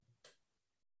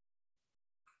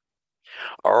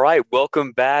All right,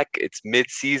 welcome back. It's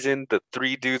mid-season. The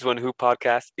Three Dudes One Hoop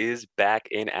podcast is back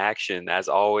in action. As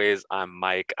always, I'm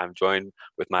Mike. I'm joined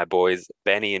with my boys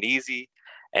Benny and Easy,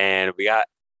 and we got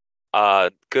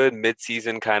a good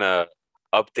mid-season kind of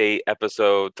update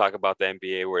episode. Talk about the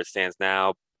NBA where it stands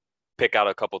now. Pick out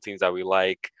a couple teams that we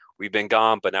like. We've been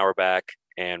gone, but now we're back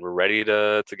and we're ready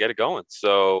to get it going.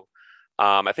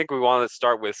 I think we want to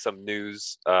start with some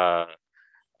news.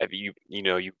 Have you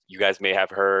guys may have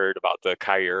heard about the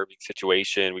Kyrie Irving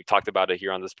situation. We've talked about it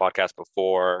here on this podcast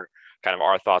before, kind of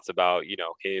our thoughts about,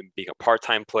 him being a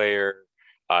part-time player.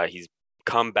 He's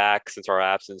come back since our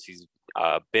absence. He's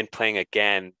been playing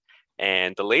again.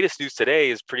 And the latest news today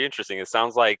is pretty interesting. It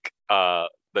sounds like the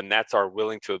Nets are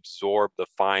willing to absorb the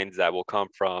fines that will come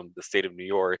from the state of New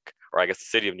York, or I guess the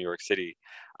city of New York City,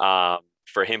 um,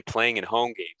 for him playing in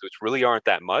home games, which really aren't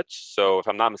that much. So if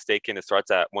I'm not mistaken, it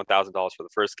starts at $1,000 for the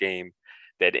first game,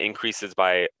 that increases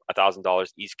by $1,000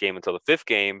 each game until the fifth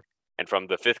game, and from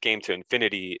the fifth game to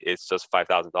infinity, it's just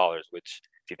 $5,000. Which,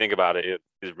 if you think about it, it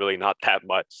is really not that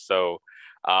much. So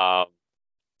um,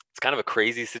 it's kind of a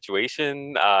crazy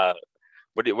situation.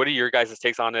 What are your guys'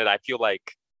 takes on it? I feel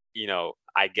like,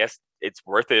 I guess it's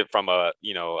worth it from a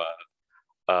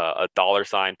dollar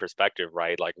sign perspective,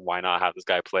 right? Like, why not have this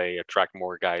guy play, attract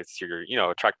more guys to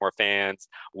attract more fans.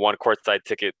 One courtside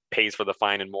ticket pays for the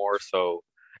fine and more. So,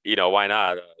 why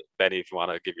not? Benny, if you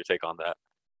want to give your take on that.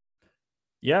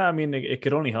 Yeah, I mean, it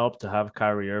could only help to have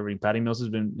Kyrie Irving. Patty Mills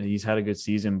he's had a good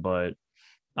season, but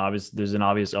obviously there's an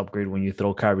obvious upgrade when you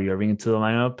throw Kyrie Irving into the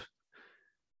lineup.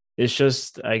 It's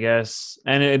just, I guess,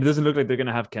 and it doesn't look like they're going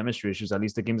to have chemistry issues. At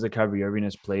least the games that Kyrie Irving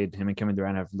has played, him and Kevin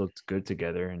Durant have looked good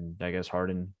together. And I guess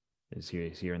Harden is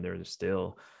here and there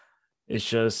still. It's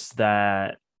just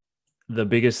that the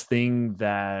biggest thing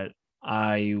that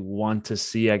I want to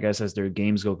see, I guess, as their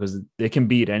games go, because they can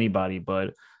beat anybody,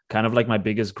 but kind of like my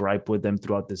biggest gripe with them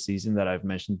throughout the season that I've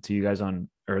mentioned to you guys on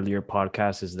earlier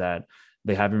podcasts is that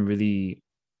they haven't really,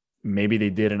 maybe they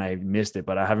did and I missed it,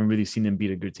 but I haven't really seen them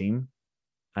beat a good team,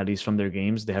 at least from their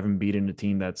games. They haven't beaten a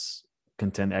team that's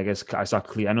content. I guess I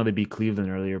know they beat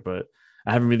Cleveland earlier, but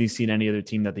I haven't really seen any other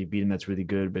team that they've beaten that's really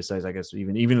good besides, I guess,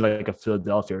 even like a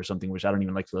Philadelphia or something, which I don't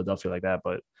even like Philadelphia like that.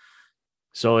 But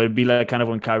so it'd be like kind of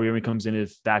when Kyrie Irving comes in,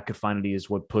 if that could finally is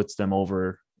what puts them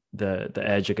over the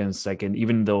edge against, like, and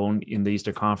even though in the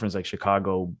Eastern Conference, like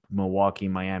Chicago, Milwaukee,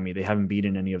 Miami, they haven't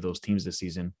beaten any of those teams this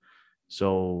season.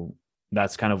 So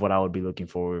that's kind of what I would be looking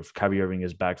for if Kyrie Irving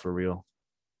is back for real.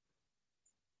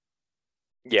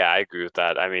 Yeah, I agree with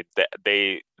that. I mean,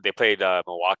 they played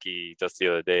Milwaukee just the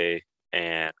other day,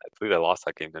 and I believe they lost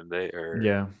that game, didn't they? Or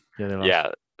Yeah, they lost.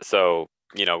 yeah. So,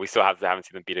 we still haven't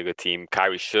seen them beat a good team.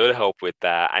 Kyrie should help with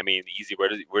that. I mean, easy. Where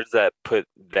does that put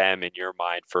them in your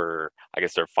mind for, I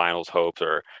guess, their finals hopes,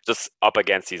 or just up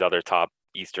against these other top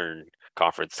Eastern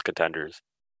Conference contenders?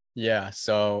 Yeah.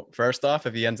 So first off,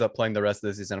 if he ends up playing the rest of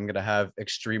the season, I'm gonna have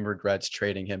extreme regrets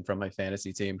trading him from my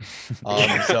fantasy team.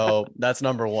 So that's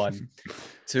number one.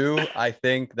 Two, I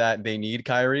think that they need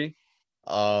Kyrie.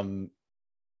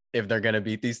 If they're gonna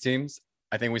beat these teams.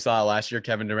 I think we saw it last year.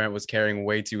 Kevin Durant was carrying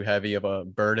way too heavy of a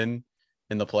burden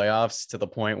in the playoffs to the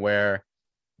point where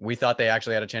we thought they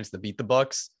actually had a chance to beat the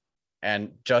Bucks.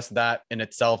 And just that in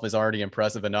itself is already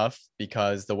impressive enough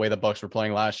because the way the Bucks were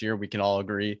playing last year, we can all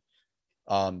agree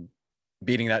um,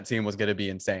 beating that team was going to be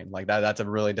insane. Like that's a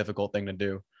really difficult thing to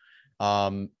do.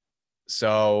 Um,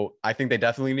 so I think they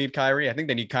definitely need Kyrie. I think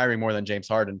they need Kyrie more than James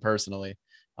Harden personally.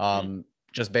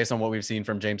 Just based on what we've seen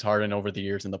from James Harden over the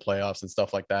years in the playoffs and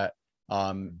stuff like that.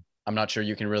 I'm not sure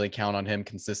you can really count on him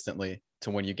consistently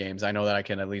to win you games. I know that I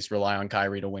can at least rely on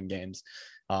Kyrie to win games.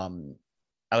 At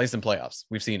least in playoffs,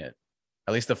 we've seen it.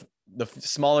 At least the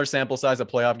smaller sample size of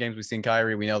playoff games we've seen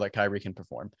Kyrie, we know that Kyrie can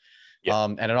perform. Yeah.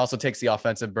 And it also takes the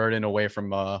offensive burden away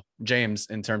from James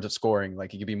in terms of scoring.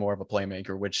 Like he could be more of a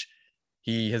playmaker, which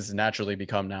he has naturally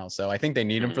become now. So I think they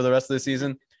need him for the rest of the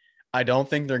season. I don't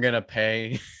think they're going to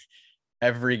pay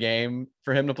every game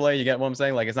for him to play. You get what I'm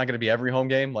saying? Like, it's not going to be every home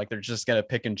game. Like, they're just going to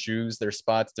pick and choose their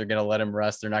spots. They're going to let him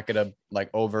rest. They're not going to like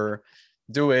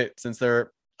overdo it since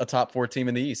they're a top 4 team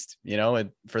in the East,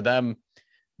 and for them,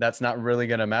 that's not really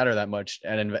going to matter that much.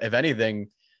 And if anything,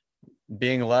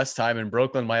 being less time in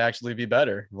Brooklyn might actually be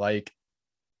better. Like,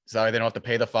 so they don't have to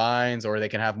pay the fines or they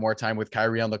can have more time with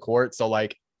Kyrie on the court. So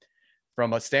like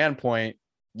from a standpoint,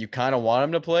 you kind of want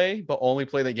him to play, but only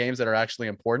play the games that are actually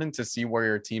important to see where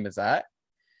your team is at.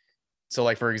 So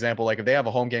like, for example, like if they have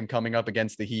a home game coming up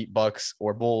against the Heat, Bucks,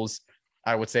 or Bulls,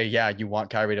 I would say, yeah, you want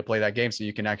Kyrie to play that game so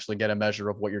you can actually get a measure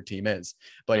of what your team is.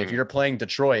 But if you're playing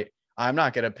Detroit, I'm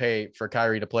not going to pay for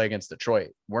Kyrie to play against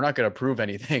Detroit. We're not going to prove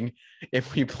anything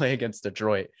if we play against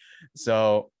Detroit.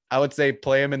 So I would say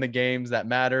play him in the games that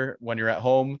matter when you're at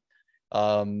home,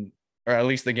 or at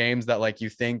least the games that like you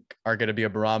think are going to be a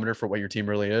barometer for what your team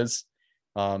really is.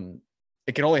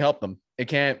 It can only help them.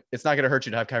 It's not going to hurt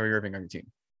you to have Kyrie Irving on your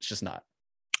team. It's just not.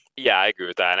 Yeah, I agree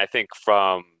with that. And I think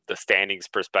from the standings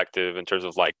perspective, in terms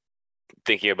of like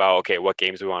thinking about, okay, what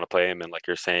games we want to play him, and like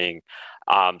you're saying,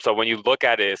 so when you look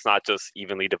at it, it's not just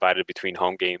evenly divided between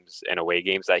home games and away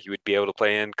games that he would be able to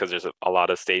play in, because there's a lot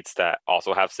of states that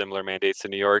also have similar mandates to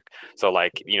New York. So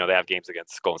like, they have games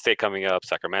against Golden State coming up,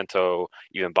 Sacramento,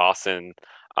 even Boston.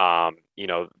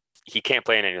 He can't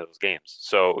play in any of those games.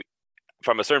 So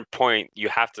from a certain point, you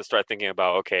have to start thinking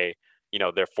about, okay,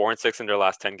 they're 4-6 in their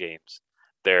last 10 games.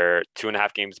 They're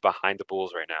 2.5 games behind the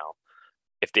Bulls right now.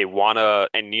 If they want to,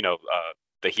 and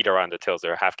the Heat are on the tails,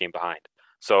 they're a half game behind.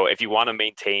 So if you want to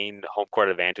maintain home court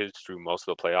advantage through most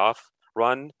of the playoff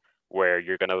run, where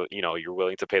you're gonna, you're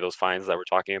willing to pay those fines that we're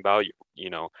talking about,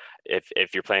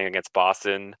 if you're playing against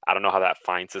Boston, I don't know how that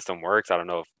fine system works. I don't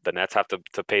know if the Nets have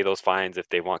to pay those fines if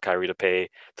they want Kyrie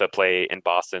to play in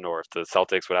Boston, or if the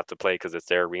Celtics would have to play because it's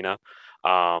their arena.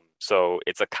 So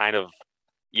it's a kind of,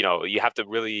 you have to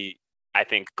really, I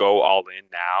think, go all in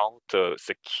now to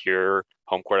secure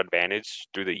home court advantage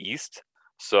through the East.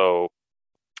 So,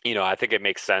 I think it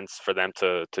makes sense for them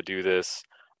to do this.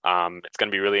 It's going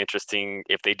to be really interesting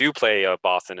if they do play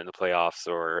Boston in the playoffs,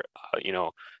 or,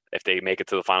 if they make it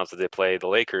to the finals, if they play the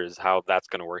Lakers, how that's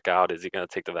going to work out. Is he going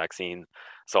to take the vaccine?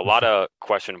 So a lot of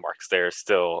question marks there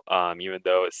still, even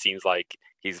though it seems like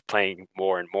he's playing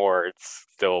more and more, it's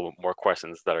still more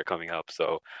questions that are coming up.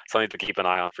 So something to keep an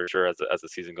eye on for sure as the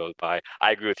season goes by.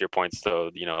 I agree with your points,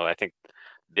 though. I think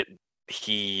that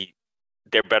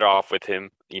they're better off with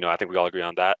him. I think we all agree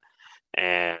on that,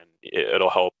 and it'll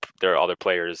help their other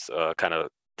players kind of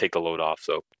take the load off.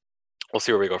 So we'll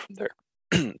see where we go from there.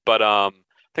 But I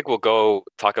think we'll go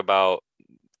talk about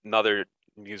another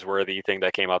newsworthy thing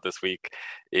that came out this week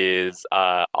is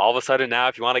all of a sudden now,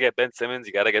 if you want to get Ben Simmons,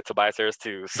 you got to get Tobias Harris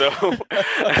too. So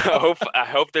I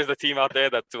hope there's a team out there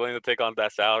that's willing to take on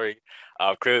that salary.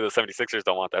 Clearly the 76ers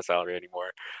don't want that salary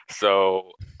anymore.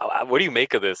 So what do you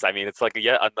make of this? I mean, it's like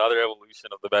yet another evolution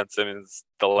of the Ben Simmons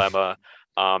dilemma.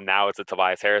 Now it's a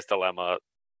Tobias Harris dilemma.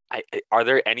 Are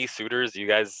there any suitors? Do you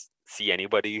guys see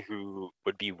anybody who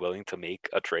would be willing to make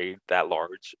a trade that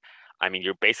large? I mean,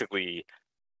 you're basically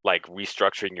like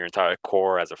restructuring your entire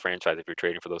core as a franchise if you're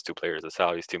trading for those two players. The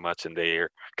salary is too much, and they're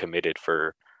committed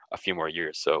for a few more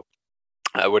years. So,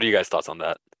 what are you guys' thoughts on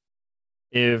that?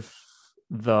 If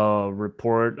the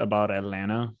report about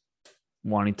Atlanta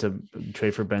wanting to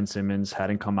trade for Ben Simmons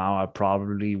hadn't come out, I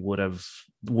probably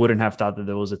wouldn't have thought that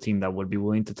there was a team that would be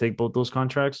willing to take both those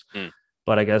contracts.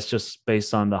 But I guess just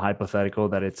based on the hypothetical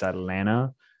that it's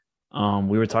Atlanta,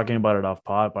 we were talking about it off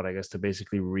pod, but I guess to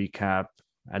basically recap,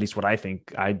 at least what I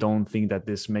think, I don't think that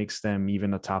this makes them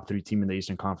even a top 3 team in the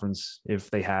Eastern Conference. If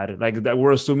they had like that,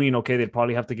 we're assuming, okay, they'd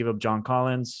probably have to give up John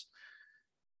Collins.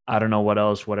 I don't know what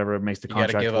else, whatever makes the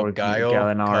contract give up work.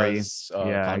 Gallinari,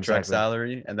 contract exactly.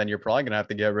 salary, and then you're probably gonna have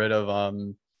to get rid of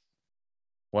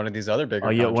one of these other bigger.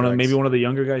 Maybe one of the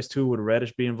younger guys too. Would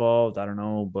Reddish be involved? I don't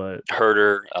know, but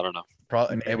Herder, I don't know.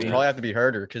 It would probably have to be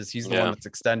Herder because he's the one that's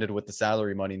extended with the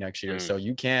salary money next year. So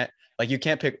you can't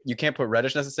put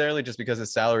Reddish necessarily just because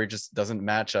his salary just doesn't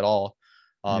match at all.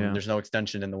 There's no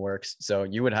extension in the works. So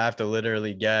you would have to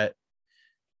literally get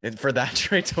for that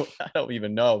trade. I don't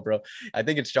even know, bro. I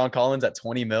think it's John Collins at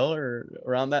 20 mil or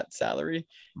around that salary.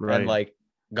 Right. And like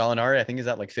Gallinari, I think is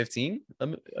at like 15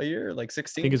 a year, like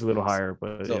 16. I think it's a little higher,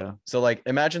 but yeah. So like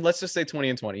imagine, let's just say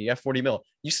 20 and 20. You have 40 mil.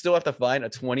 You still have to find a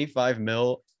 25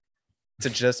 mil to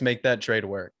just make that trade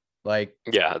work. Like,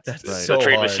 yeah, that's the so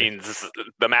trade hard. Machines,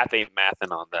 the math ain't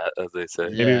mathing on that, as they say.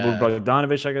 Maybe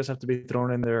Bogdanovich, I guess, have to be thrown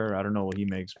in there. I don't know what he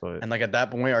makes, but and like at that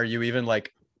point, are you even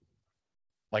like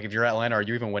if you're Atlanta, are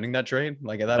you even winning that trade?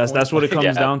 Like at that point, that's what it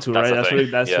comes down to, right?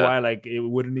 That's yeah. why like it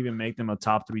wouldn't even make them a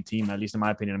top 3 team, at least in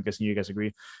my opinion. I'm guessing you guys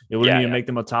agree. It wouldn't even make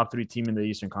them a top 3 team in the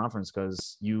Eastern Conference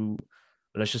because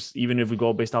let's just, even if we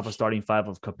go based off a starting 5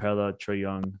 of Capella, Trae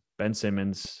Young, Ben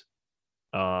Simmons,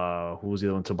 who was the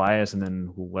other one, Tobias, and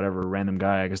then whatever random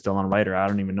guy, I guess Delon Writer, I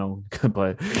don't even know,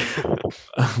 but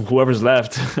whoever's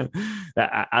left,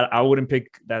 I wouldn't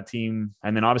pick that team.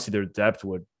 And then obviously their depth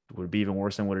would be even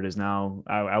worse than what it is now.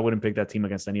 I wouldn't pick that team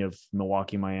against any of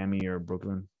Milwaukee, Miami, or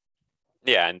Brooklyn.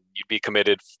 Yeah, and you'd be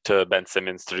committed to Ben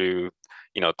Simmons through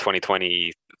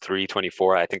 2023,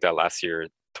 24. I think that last year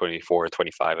 24,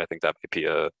 25. I think that might be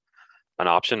an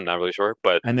option. Not really sure,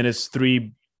 but and then it's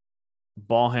 3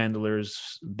 ball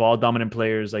handlers, ball dominant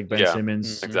players like Ben Yeah,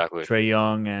 Simmons, exactly. Trae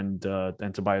Young, and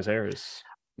Tobias Harris.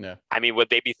 Yeah. I mean, would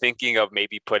they be thinking of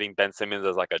maybe putting Ben Simmons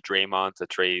as like a Draymond to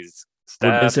Trae's Would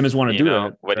Ben Steph? Simmons want to do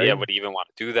that? Would Right? would he even want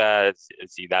to do that?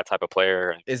 Is he that type of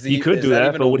player? He could is do that,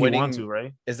 even but a would he winning, want to?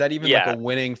 Right? Is that even like Yeah. a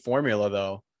winning formula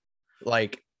though?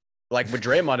 Like with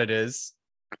Draymond it is,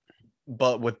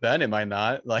 but with Ben it might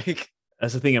not. Like,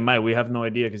 That's the thing. It might. We have no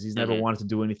idea because he's never Mhm. wanted to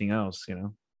do anything else.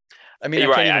 I mean,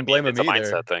 You're I can't right. even blame it's him a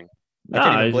either. mindset thing. I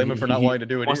can't even blame him for not wanting to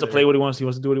do it. He wants to either. play what he wants. He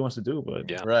wants to do what he wants to do. But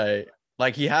Yeah. Right.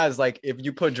 Like he has, like, if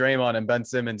you put Draymond and Ben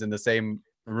Simmons in the same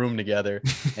room together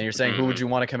and you're saying who would you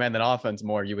want to command an offense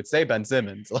more, you would say Ben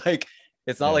Simmons. Like,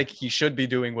 it's not Yeah. like he should be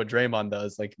doing what Draymond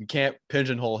does. Like, you can't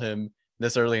pigeonhole him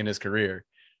this early in his career.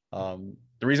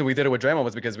 The reason we did it with Draymond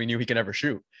was because we knew he can never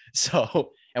shoot.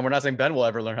 So, and we're not saying Ben will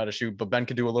ever learn how to shoot, but Ben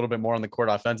could do a little bit more on the court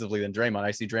offensively than Draymond.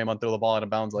 I see Draymond throw the ball out of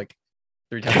bounds like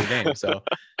 3 times a game. So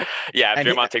Yeah, if And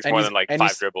he- Draymond takes and more he's- than like and 5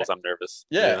 he's- dribbles, I'm nervous.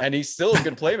 yeah, and he's still a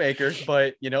good playmaker,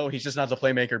 but he's just not the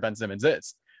playmaker Ben Simmons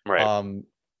is. Right.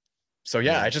 So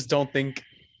yeah, I just don't think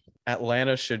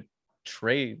Atlanta should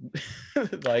trade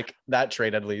like that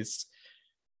trade at least.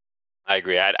 I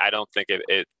agree. I don't think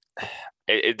it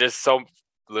there's so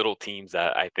little teams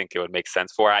that I think it would make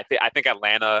sense for. I think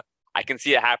Atlanta, I can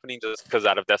see it happening just because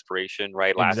out of desperation,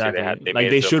 right? Last year they like made they it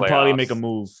to the should probably make a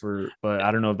playoffs. move but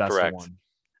I don't know if that's Correct. the one.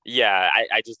 Yeah,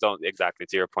 I just don't, exactly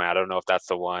to your point. I don't know if that's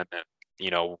the one. And,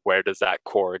 where does that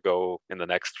core go in the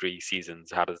next 3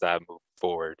 seasons? How does that move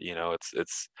forward?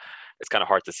 It's kind of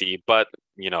hard to see, but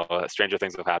stranger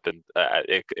things have happened.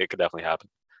 It could definitely happen.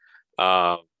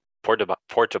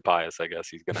 Poor Tobias, I guess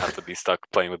he's gonna have to be stuck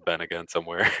playing with Ben again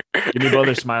somewhere. Jimmy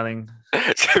Butler smiling.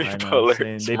 Jimmy I know, Butler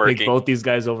saying they picked smirking. both these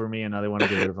guys over me, and now they want to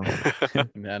get rid of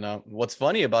them. And what's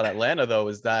funny about Atlanta though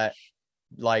is that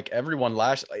like everyone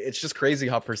it's just crazy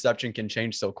how perception can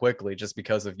change so quickly just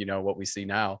because of what we see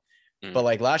now. But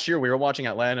like last year we were watching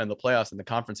Atlanta in the playoffs and the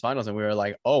conference finals and we were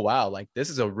like, oh wow, like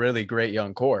this is a really great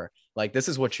young core. Like this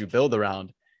is what you build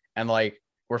around. And like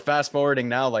we're fast forwarding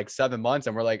now like 7 months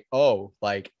and we're like, oh,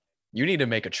 like you need to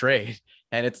make a trade.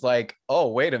 And it's like, oh,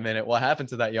 wait a minute, what happened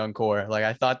to that young core? Like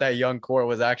I thought that young core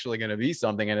was actually going to be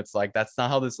something. And it's like, that's not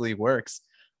how this league works.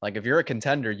 Like if you're a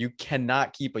contender, you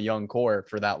cannot keep a young core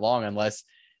for that long unless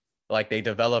like they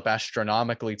develop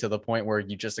astronomically to the point where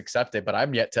you just accept it. But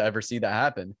I'm yet to ever see that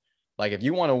happen. Like if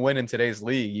you want to win in today's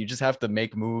league, you just have to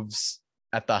make moves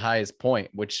at the highest point,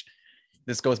 which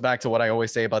this goes back to what I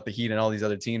always say about the Heat and all these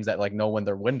other teams that like know when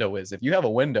their window is. If you have a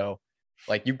window,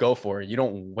 like you go for it, you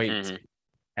don't wait.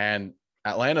 And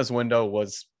Atlanta's window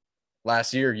was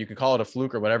last year. You can call it a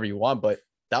fluke or whatever you want, but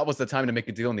that was the time to make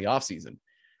a deal in the offseason.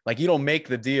 Like you don't make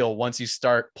the deal once you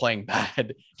start playing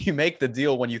bad. You make the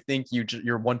deal when you think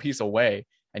you're one piece away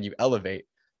and you elevate.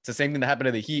 It's the same thing that happened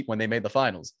to the Heat when they made the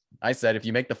finals. I said, if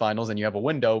you make the finals and you have a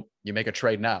window, you make a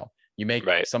trade now. You make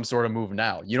some sort of move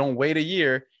now. You don't wait a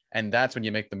year, and that's when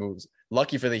you make the moves.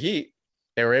 Lucky for the Heat,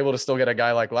 they were able to still get a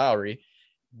guy like Lowry,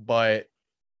 but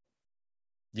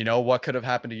what could have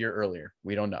happened a year earlier?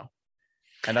 We don't know.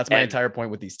 And that's my entire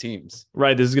point with these teams.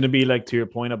 Right. This is going to be like to your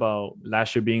point about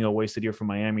last year being a wasted year for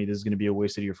Miami. This is going to be a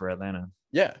wasted year for Atlanta.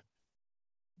 Yeah.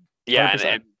 Yeah.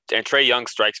 And Trae Young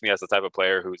strikes me as the type of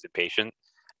player who's impatient.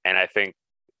 And I think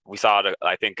we saw it.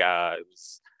 I think it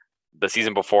was the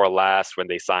season before last when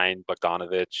they signed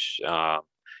Bogdanovich.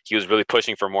 He was really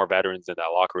pushing for more veterans in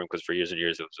that locker room because for years and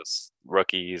years it was just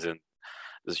rookies and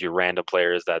just your random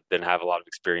players that didn't have a lot of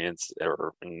experience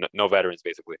or no veterans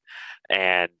basically.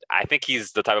 And I think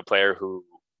he's the type of player who,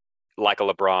 like a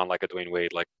LeBron, like a Dwayne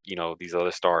Wade, like these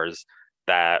other stars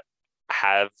that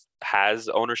has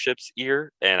ownership's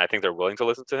ear, and I think they're willing to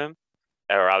listen to him,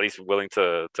 or at least willing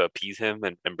to appease him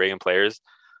and bring in players.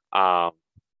 But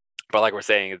like we're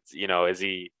saying,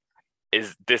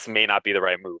 it's this may not be the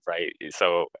right move, right?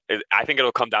 So I think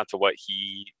it'll come down to what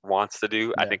he wants to do.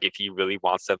 Yeah. I think if he really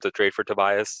wants them to trade for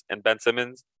Tobias and Ben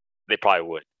Simmons, they probably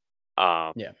would.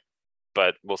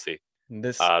 But we'll see.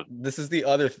 This is the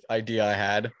other idea I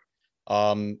had.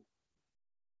 And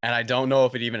I don't know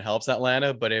if it even helps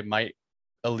Atlanta, but it might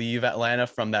alleviate Atlanta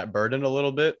from that burden a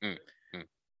little bit.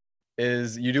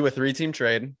 Is you do a 3-team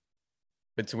trade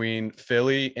between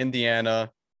Philly,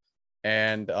 Indiana,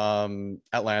 and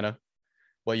Atlanta.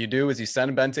 What you do is you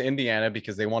send Ben to Indiana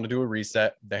because they want to do a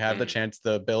reset. They have the chance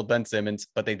to build Ben Simmons,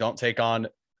 but they don't take on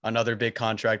another big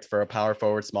contract for a power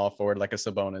forward, small forward like a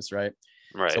Sabonis, right?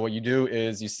 Right. So what you do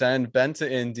is you send Ben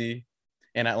to Indy.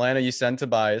 In Atlanta, you send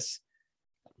Tobias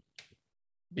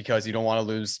because you don't want to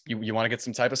lose. You want to get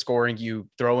some type of scoring. You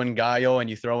throw in Gallo and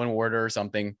you throw in Werder or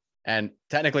something. And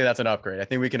technically, that's an upgrade. I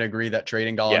think we can agree that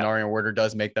trading Gallinari and Werder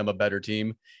does make them a better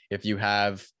team if you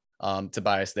have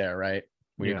Tobias there, right?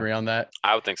 We agree on that?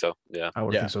 I would think so. Yeah. I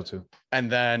would think so too.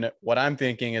 And then what I'm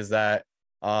thinking is that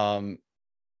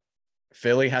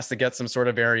Philly has to get some sort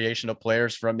of variation of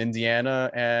players from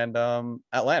Indiana and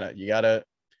Atlanta. You gotta,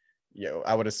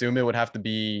 I would assume it would have to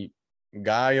be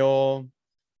Gaio,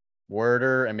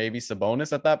 Werder, and maybe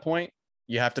Sabonis at that point.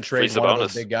 You have to trade one of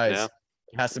those big guys. Yeah.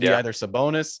 It has to be either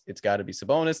Sabonis. It's got to be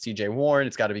Sabonis, TJ Warren.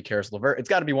 It's got to be Karis LeVert. It's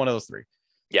got to be one of those three.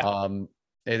 Yeah.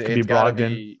 It's got to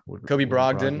be could be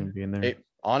Brogdon. It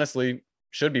honestly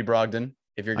should be Brogdon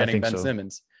if you're getting Ben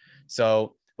Simmons.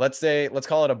 So let's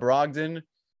call it a Brogdon,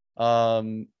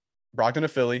 Brogdon to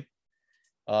Philly,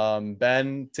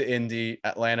 Ben to Indy,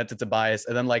 Atlanta to Tobias,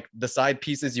 and then like the side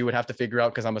pieces you would have to figure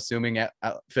out because I'm assuming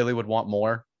Philly would want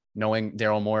more. Knowing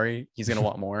Daryl Morey, he's gonna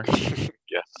want more.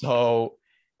 Yeah. So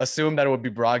assume that it would be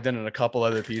Brogdon and a couple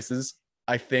other pieces.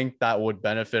 I think that would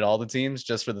benefit all the teams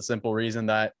just for the simple reason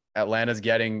that Atlanta's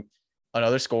getting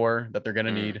another scorer that they're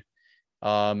gonna need.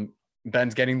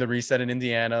 Ben's getting the reset in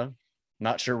Indiana.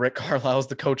 Not sure Rick Carlisle's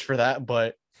the coach for that,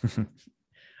 but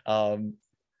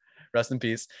rest in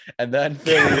peace. And then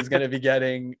Philly is going to be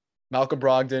getting Malcolm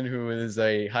Brogdon, who is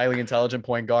a highly intelligent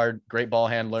point guard, great ball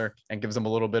handler, and gives them a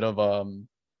little bit of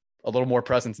a little more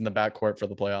presence in the backcourt for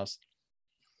the playoffs.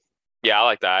 Yeah, I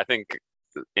like that. I think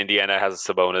Indiana has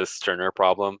a Sabonis Turner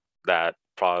problem that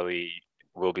probably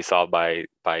will be solved by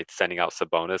sending out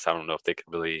Sabonis. I don't know if they could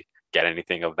really get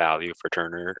anything of value for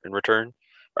Turner in return,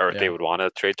 or if they would want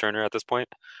to trade Turner at this point.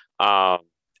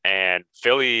 And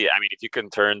Philly, I mean, if you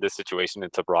can turn this situation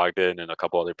into Brogdon and a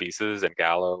couple other pieces and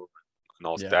Gallo and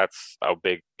also that's a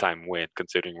big time win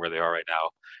considering where they are right now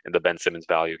in the Ben Simmons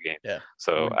value game. Yeah.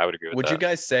 So I would agree with that. Would you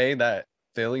guys say that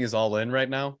Philly is all in right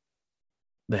now?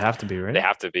 They have to be, right? They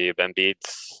have to be. Ben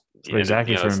beats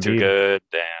exactly for it's too good.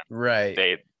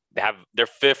 And they're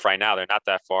fifth right now. They're not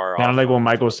that far off. Kind of like what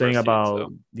Michael was saying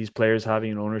about these players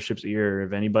having an ownership's ear.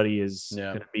 If anybody is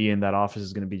going to be in that office,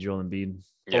 is going to be Joel Embiid.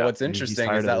 But what's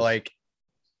interesting is that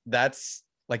that's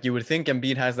like you would think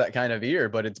Embiid has that kind of ear,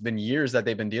 but it's been years that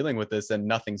they've been dealing with this and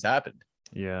nothing's happened.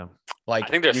 Yeah. Like I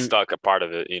think they're stuck a part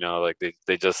of it, like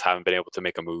they just haven't been able to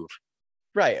make a move.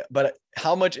 Right. But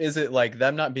how much is it like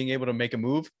them not being able to make a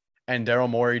move and Daryl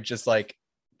Morey just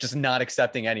not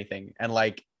accepting anything and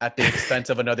like at the expense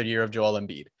of another year of Joel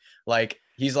Embiid? Like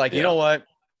he's like, you know what?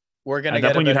 We're gonna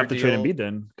get a better deal. At that point, you'd have to trade Embiid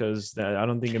then, because I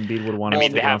don't think Embiid would want to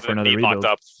stick around for another rebuild. Locked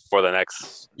up for the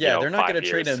next, they're not going to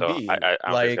trade Embiid. So I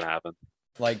don't think it's gonna happen.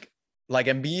 Like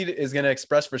Embiid is going to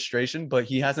express frustration, but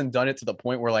he hasn't done it to the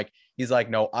point where like he's like,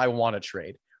 no, I want to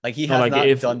trade. Like he has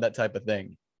not done that type of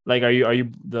thing. Like, are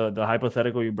you the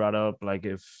hypothetical you brought up? Like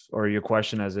or your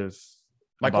question as if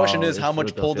my question is, how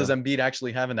much pull does Embiid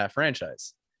actually have in that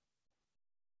franchise?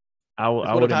 I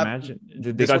would imagine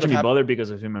they got Jimmy Butler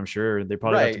because of him. I'm sure they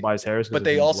probably got Tobias Harris, but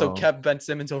they also kept Ben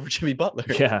Simmons over Jimmy Butler.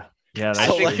 Yeah. I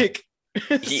think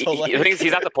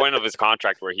he's at the point of his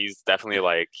contract where he's definitely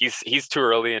like he's too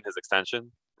early in his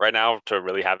extension right now to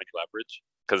really have any leverage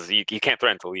because you can't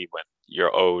threaten to leave when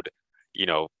you're owed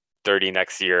 30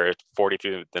 next year,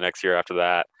 42 the next year after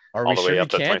that. Are we sure he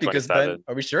can't?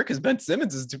 Because Ben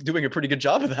Simmons is doing a pretty good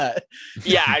job of that.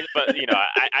 Yeah, but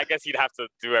I guess he'd have to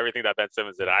do everything that Ben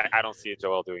Simmons did. I don't see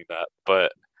Joel doing that,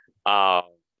 but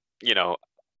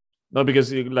no,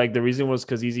 because like the reason was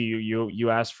because you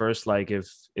asked first like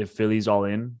if Philly's all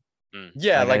in.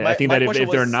 Yeah, I think that if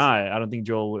they're not, I don't think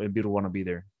Joel Embiid will want to be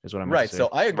there. Is what I'm right. So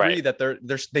I agree that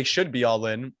they should be all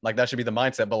in. Like that should be the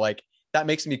mindset. But like that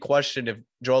makes me question if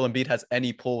Joel Embiid has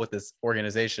any pull with this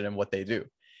organization and what they do.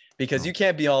 Because you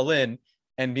can't be all in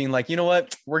and being like, you know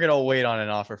what, we're going to wait on an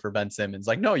offer for Ben Simmons.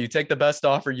 Like, no, you take the best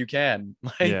offer you can.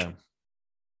 Yeah.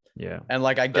 And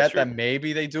like, I get that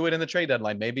maybe they do it in the trade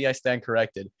deadline. Maybe I stand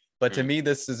corrected. But to me,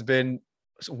 this has been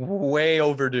way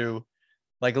overdue.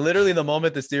 Like literally the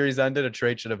moment the series ended, a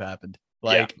trade should have happened.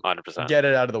 Like 100%. Get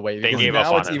it out of the way. They gave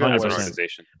now up it's on even it as worse. an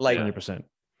organization. Like 100%.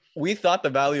 We thought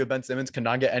the value of Ben Simmons could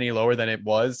not get any lower than it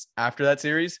was after that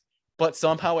series, but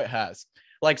somehow it has.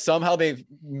 Like somehow they've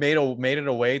made it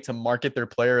a way to market their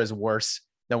player as worse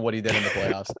than what he did in the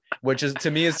playoffs, which is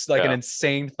to me is like an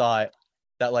insane thought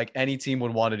that like any team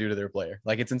would want to do to their player.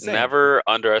 Like it's insane. Never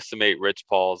underestimate Rich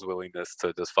Paul's willingness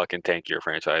to just fucking tank your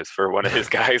franchise for one of his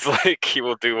guys. Like he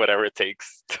will do whatever it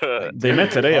takes to. They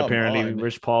met today apparently.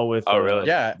 Rich Paul with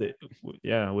really?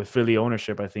 with Philly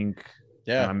ownership. I think.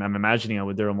 Yeah. I'm imagining it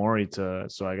with Daryl Morey so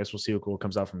I guess we'll see what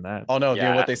comes out from that. Oh no, you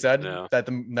know what they said? no. That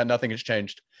nothing has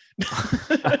changed.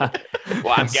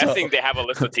 Well, I'm guessing they have a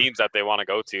list of teams that they want to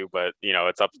go to, but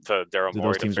it's up to Daryl Do Morey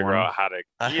those to teams figure want out how to.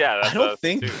 I don't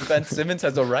think Ben Simmons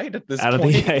has a right at this I don't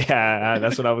point. think. Yeah,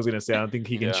 that's what I was gonna say. I don't think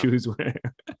he can choose where.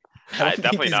 I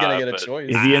don't think he's gonna get a choice.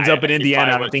 If he ends up in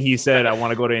Indiana, I don't think he said, "I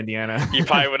want to go to Indiana." He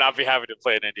probably would not be happy to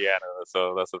play in Indiana,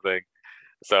 so that's the thing.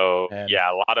 So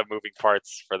yeah, a lot of moving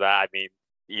parts for that. I mean,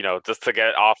 just to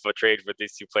get off a trade with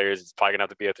these two players, it's probably gonna have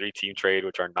to be a 3-team trade,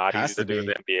 which are not easy to do in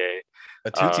the NBA.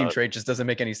 A 2-team trade just doesn't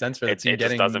make any sense for the team. It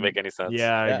just doesn't make any sense.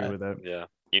 Yeah, I agree with that. Yeah,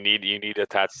 you need to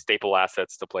attach staple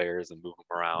assets to players and move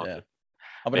them around. Yeah.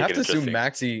 I'm gonna have to assume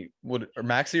Maxey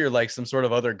or like some sort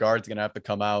of other guard's gonna have to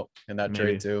come out in that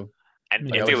trade too.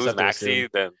 And if they lose Maxey,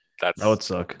 then that would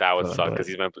suck. That would suck because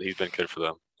he's been good for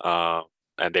them.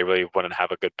 And they really wouldn't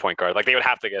have a good point guard. Like they would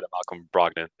have to get a Malcolm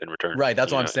Brogdon in return. Right.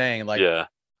 That's what I'm saying. Like, yeah.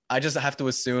 I just have to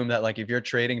assume that like if you're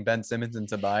trading Ben Simmons and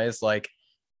Tobias, like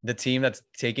the team that's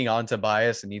taking on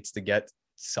Tobias needs to get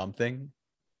something,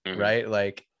 right?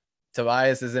 Like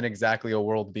Tobias isn't exactly a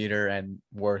world beater and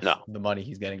worth the money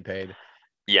he's getting paid.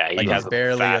 Yeah, he has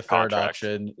barely a third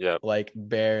option. Yeah, like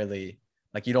barely.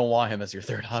 Like you don't want him as your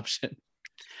third option.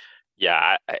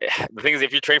 Yeah, the thing is,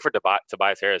 if you trade for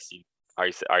Tobias Harris,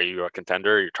 are you a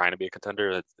contender? You're trying to be a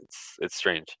contender. It's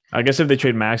strange. I guess if they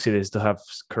trade Maxey, they still have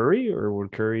Curry, or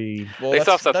would Curry? Well, they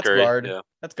still have Curry. Guard. Yeah.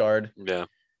 That's guard. Yeah.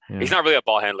 He's not really a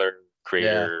ball handler,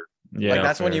 creator. Yeah, like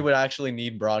that's when you would actually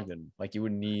need Brogdon. Like you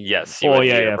would need. Yes. For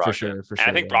sure. And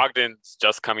I think Brogdon's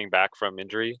just coming back from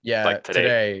injury. Yeah, like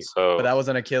today. So, but that was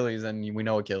an Achilles, and we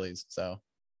know Achilles. So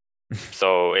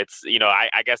it's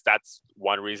I guess that's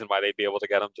one reason why they'd be able to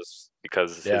get him, just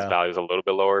because his value is a little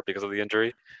bit lower because of the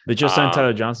injury. They just signed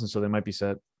Tyler Johnson, so they might be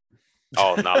set.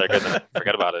 Oh no, they're good.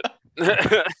 Forget about it.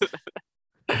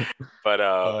 But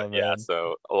yeah,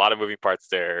 so a lot of moving parts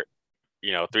there.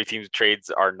 3-team trades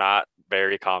are not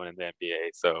very common in the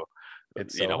NBA, so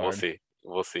it's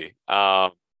we'll see.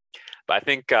 But I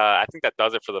think that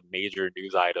does it for the major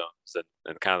news items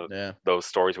and kind of those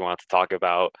stories we want to talk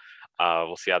about.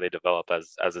 We'll see how they develop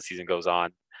as the season goes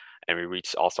on and we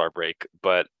reach All-Star break.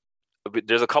 But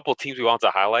there's a couple of teams we want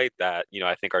to highlight that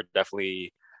I think are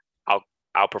definitely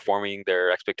outperforming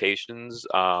their expectations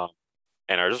and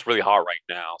are just really hot right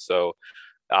now. So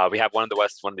we have one in the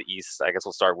West, one in the East. I guess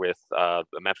we'll start with the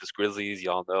Memphis Grizzlies.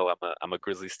 Y'all know I'm a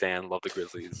Grizzlies stan. Love the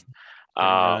Grizzlies.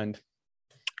 Grind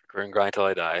till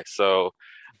I die. So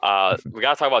we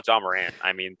got to talk about Ja Morant.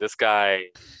 I mean, this guy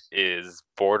is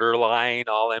borderline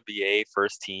all NBA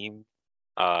first team,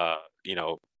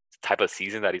 type of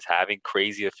season that he's having.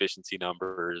 Crazy efficiency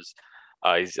numbers.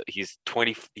 He's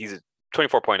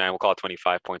 24.9. We'll call it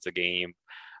 25 points a game.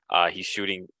 He's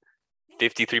shooting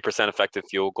 53% effective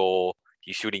field goal.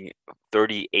 He's shooting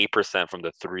 38% from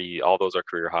the three. All those are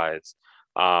career highs.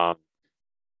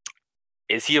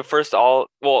 Is he a first all?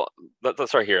 Well, let's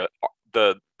start here.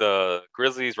 The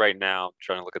Grizzlies right now, I'm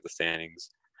trying to look at the standings.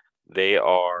 They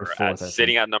are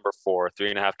sitting at number 4,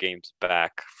 3.5 games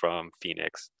back from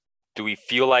Phoenix. Do we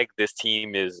feel like this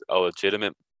team is a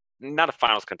legitimate, not a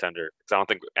finals contender? Because I don't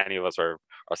think any of us are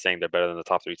saying they're better than the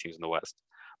top 3 teams in the West.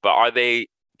 But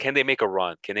can they make a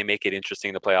run? Can they make it interesting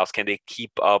in the playoffs? Can they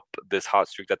keep up this hot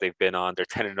streak that they've been on? They're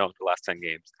 10-0 in the last 10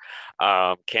 games.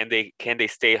 Can they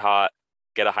stay hot,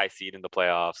 get a high seed in the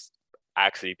playoffs,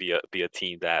 actually be a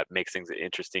team that makes things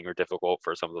interesting or difficult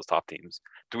for some of those top teams?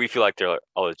 Do we feel like they're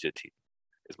a legit team?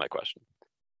 Is my question.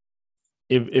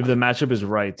 If the matchup is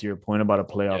right, to your point about a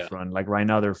playoff run, like right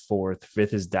now they're 4th,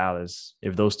 5th is Dallas.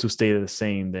 If those two stay the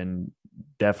same, then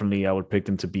definitely I would pick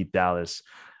them to beat Dallas.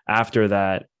 After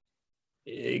that,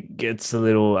 it gets a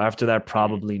little. After that,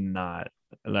 probably not.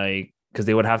 Like, because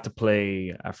they would have to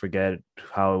play. I forget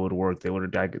how it would work. They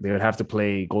would have to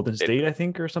play Golden State, I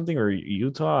think, or something, or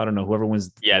Utah. I don't know. Whoever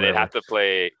wins. Yeah, they'd have to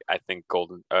play. I think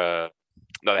Golden. No,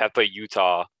 they have to play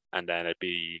Utah, and then it'd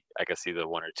be, I guess, either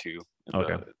 1 or 2.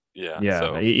 Okay. Yeah.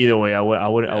 So. Either way, I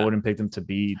wouldn't pick them to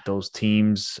beat those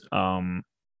teams.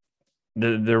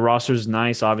 The roster's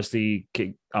nice. Obviously,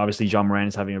 Ja Morant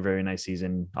is having a very nice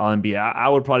season. All NBA. I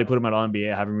would probably put him at All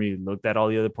NBA. I haven't really looked at all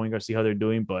the other point guards, see how they're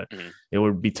doing, but it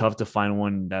would be tough to find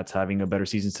one that's having a better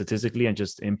season statistically and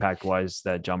just impact wise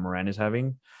that Ja Morant is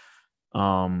having.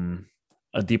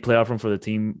 A deep playoff run for the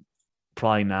team,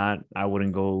 probably not. I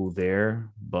wouldn't go there,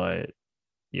 but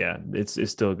yeah, it's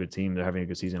still a good team. They're having a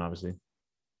good season, obviously.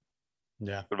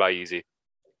 Yeah. What about Yeezy?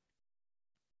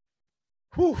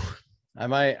 Whew. I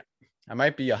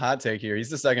might be a hot take here. He's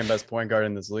the second best point guard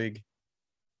in this league.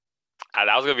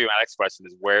 That was gonna be my next question: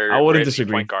 is I wouldn't is he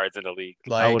disagree. point guards in the league?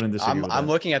 Like wouldn't disagree with I'm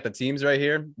that. looking at the teams right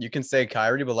here. You can say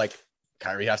Kyrie, but like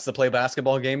Kyrie has to play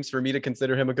basketball games for me to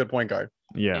consider him a good point guard,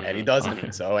 Yeah. and he Mhm. doesn't.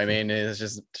 Okay. So I mean, it's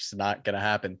just not gonna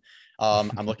happen.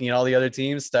 I'm looking at all the other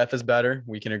teams. Steph is better.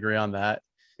 We can agree on that.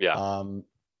 Yeah, I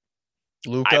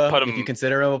Luca, put if you him.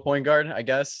 consider him a point guard, I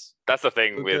guess. That's the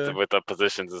thing Luka, with the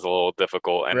positions is a little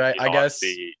difficult, and right? I guess.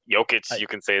 obviously Jokic, I, you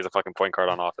can say is a fucking point guard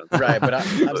on offense. right, but I'm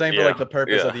saying for Yeah, like the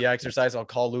purpose yeah, of the exercise, I'll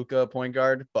call Luca a point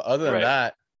guard. But other than right.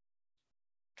 that,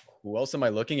 who else am I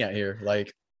looking at here? He's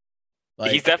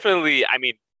Like definitely. I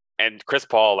mean, and Chris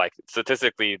Paul, like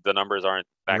statistically, the numbers aren't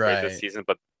that great this right. season,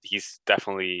 but he's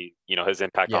definitely, his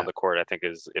impact on Yeah. the court, I think,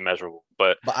 is immeasurable.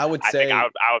 But But I would I think say, I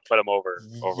would put him over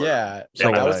yeah, So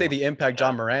like I would would I. say the impact Yeah.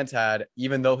 John Morant had,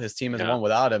 even though his team has Yeah. won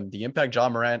without him, the impact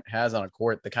John Morant has on a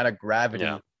court, the kind of gravity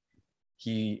Yeah.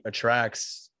 he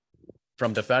attracts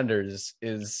from defenders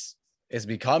is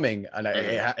becoming, and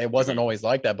Mhm. it wasn't Mhm. always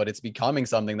like that, but it's becoming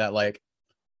something that like,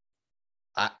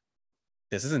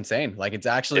 this is insane. Like it's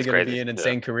actually It's going to crazy. be an Yeah.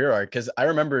 insane career arc. Because I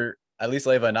remember, at least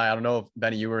Leva and I don't know if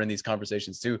Benny, you were in these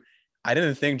conversations too. I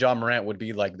didn't think John Morant would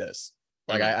be like this.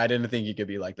 Like Mhm. I didn't think he could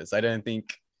be like this. I didn't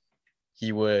think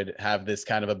he would have this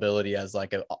kind of ability as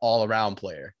like an all around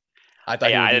player. I thought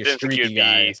he Yeah, would I be a didn't think he streaky would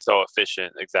guy. be so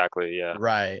efficient. Exactly. Yeah.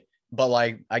 Right. But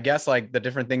like, I guess like the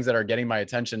different things that are getting my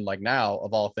attention, like now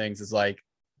of all things, is like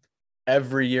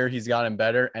every year he's gotten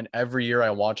better. And every year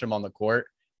I watch him on the court,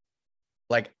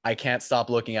 like I can't stop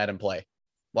looking at him play.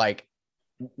 Like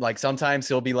sometimes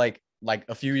he'll be like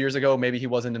a few years ago, maybe he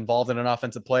wasn't involved in an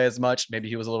offensive play as much. Maybe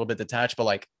he was a little bit detached, but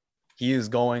like he is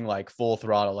going like full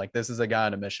throttle. Like this is a guy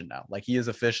on a mission now. Like he has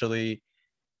officially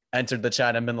entered the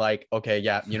chat and been like, okay,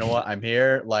 yeah, you know what? I'm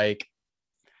here. Like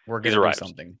we're He's gonna do arrived.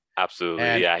 something. Absolutely.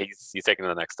 And Yeah, he's taking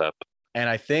the next step. and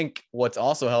I think what's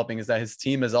also helping is that his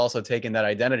team has also taken that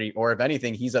identity, or if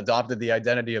anything, he's adopted the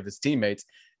identity of his teammates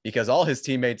because all his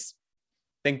teammates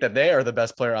think that they are the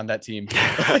best player on that team.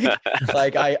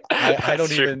 like I don't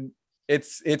That's true. even.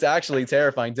 It's actually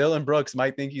terrifying. Dylan Brooks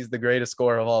might think he's the greatest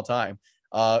scorer of all time.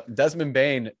 Desmond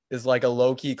Bain is like a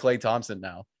low key Klay Thompson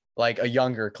now, like a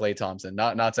younger Klay Thompson.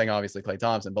 Not saying obviously Klay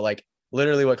Thompson, but like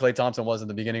literally what Klay Thompson was in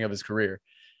the beginning of his career.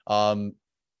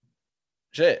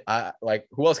 Shit, I like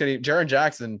who else can he? Jaren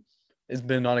Jackson has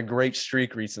been on a great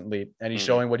streak recently, and he's Mhm.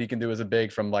 showing what he can do as a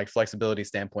big from like flexibility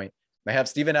standpoint. They have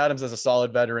Steven Adams as a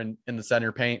solid veteran in the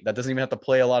center paint that doesn't even have to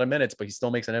play a lot of minutes, but he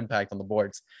still makes an impact on the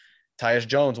boards. Tyus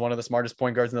Jones, one of the smartest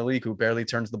point guards in the league, who barely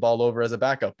turns the ball over as a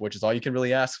backup, which is all you can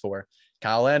really ask for.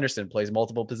 Kyle Anderson plays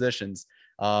multiple positions.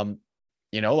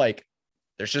 Like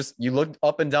there's just you look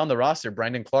up and down the roster,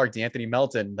 Brandon Clark, D'Anthony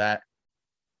Melton, that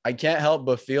I can't help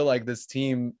but feel like this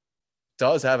team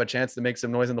does have a chance to make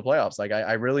some noise in the playoffs. Like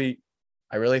I really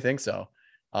think so.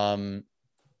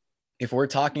 If we're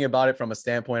talking about it from a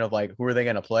standpoint of like who are they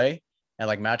going to play and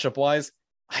like matchup wise,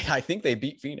 I think they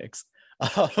beat Phoenix.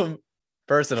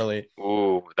 Personally,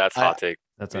 Ooh, that's hot take.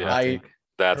 That's a Yeah. hot take.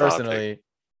 That's a hot take.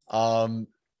 personally,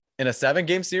 in a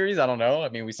 7-game series, I don't know. I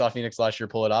mean, we saw Phoenix last year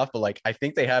pull it off, but like I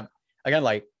think they have again.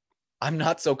 Like I'm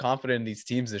not so confident in these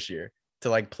teams this year to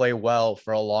like play well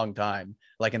for a long time,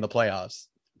 like in the playoffs.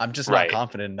 I'm just not Right.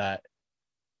 confident in that.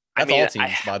 I That's mean, all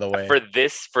teams, by the way.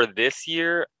 for this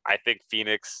year, I think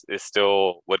Phoenix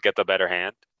would get the better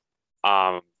hand.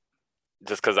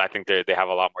 Just because I think they have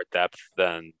a lot more depth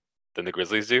than the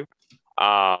Grizzlies do.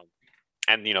 And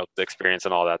the experience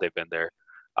and all that, they've been there.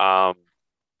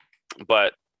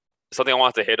 But something I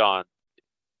wanted to hit on,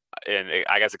 and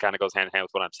I guess it kind of goes hand in hand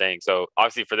with what I'm saying. So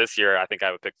obviously for this year, I think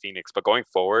I would pick Phoenix. But going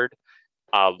forward,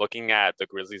 looking at the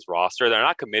Grizzlies roster, they're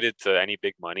not committed to any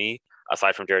big money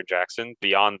aside from Jaren Jackson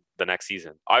beyond the next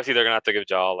season. Obviously, they're gonna have to give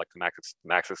Ja like the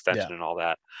max extension and all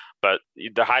that. But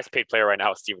the highest paid player right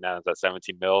now is Steven Adams at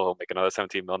 17 mil. He'll make another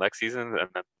 17 mil next season, and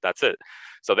that's it.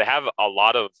 So they have a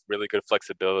lot of really good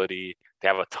flexibility. They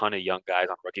have a ton of young guys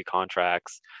on rookie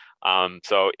contracts.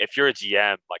 So if you're a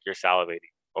GM, like you're salivating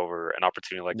over an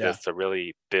opportunity like this to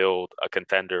really build a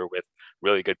contender with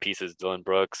really good pieces, Dylan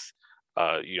Brooks,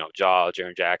 Ja,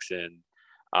 Jaren Jackson,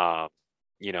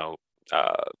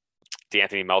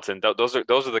 D'Anthony Melton. Those are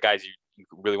the guys you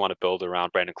really want to build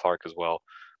around. Brandon Clark as well.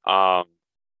 But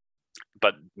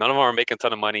none of them are making a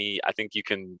ton of money. I think you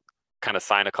can kind of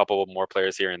sign a couple more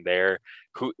players here and there.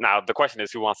 Now the question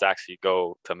is who wants to actually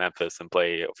go to Memphis and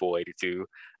play a full 82?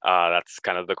 That's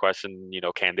kind of the question.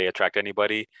 Can they attract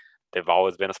anybody? They've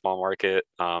always been a small market.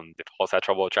 They've always had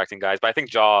trouble attracting guys, but I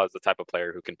think Ja is the type of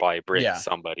player who can probably bring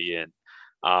somebody in.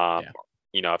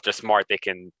 If they're smart, they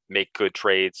can make good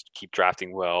trades, keep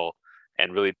drafting well,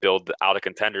 and really build out a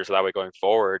contender. So that way going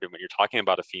forward, and when you're talking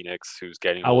about a Phoenix who's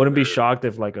getting I wouldn't be older, shocked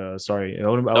if like a sorry, I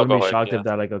wouldn't no, be go ahead. shocked Yeah. if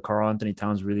that like a Karl Anthony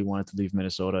Towns really wanted to leave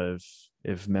Minnesota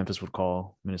if Memphis would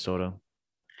call Minnesota.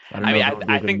 I don't I know mean, if that would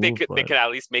be I a good think move, they but could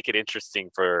at least make it interesting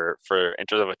for in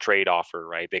terms of a trade offer,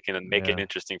 right? They can make it yeah.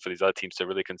 interesting for these other teams to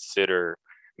really consider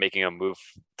making a move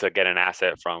to get an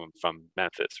asset from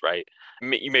Memphis, right?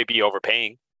 You may be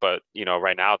overpaying, but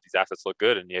right now these assets look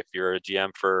good, and if you're a GM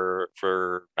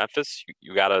for Memphis,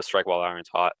 you got to strike while iron's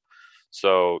hot.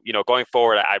 So going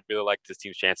forward, I really like this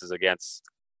team's chances against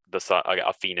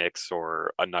a Phoenix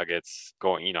or a Nuggets,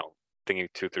 going thinking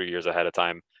 2-3 years ahead of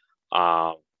time.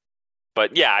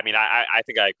 But yeah, I mean, I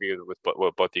think I agree with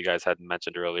what both of you guys had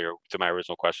mentioned earlier to my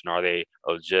original question. Are they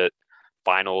a legit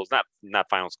finals, not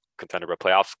finals contender, but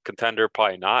playoffs contender?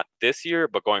 Probably not this year,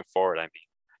 but going forward, I mean,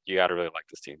 you got to really like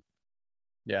this team.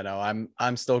 Yeah, no,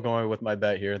 I'm still going with my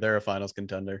bet here. They're a finals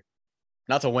contender.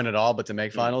 Not to win it all, but to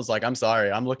make finals. Like, I'm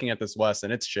sorry. I'm looking at this West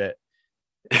and it's shit.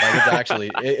 Like, it's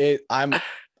actually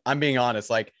I'm being honest.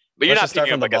 Like, But you're let's not just start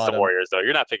picking from up the against the bottom. Warriors, though.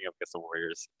 You're not picking up against the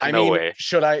Warriors. I No mean, way.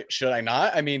 should I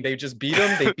not? I mean, they just beat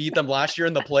them. They beat them last year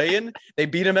in the play-in. They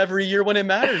beat them every year when it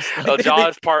matters. Like, Ja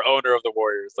is part owner of the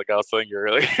Warriors, like I was telling you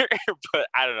earlier. But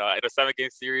I don't know. In a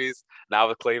 7-game series, now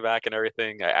with Clay back and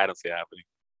everything, I don't see it happening.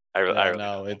 I really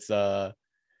no, don't. it's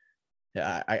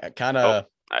yeah, I kind of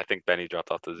I think Benny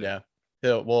dropped off the Zoom. yeah.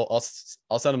 Well,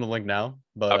 I'll send him the link now,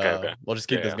 but Okay. we'll just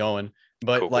keep this Yeah. going.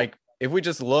 But Cool. like, if we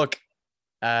just look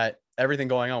at everything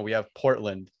going on, we have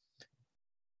Portland.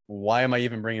 Why am I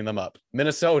even bringing them up?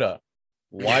 Minnesota.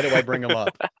 Why do I bring them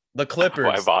up? The Clippers.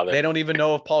 Why bother? They don't even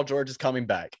know if Paul George is coming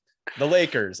back. The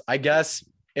Lakers. I guess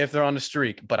if they're on a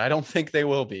streak, but I don't think they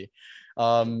will be.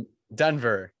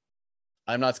 Denver.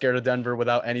 I'm not scared of Denver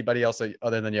without anybody else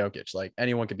other than Jokic. Like,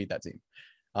 anyone could beat that team.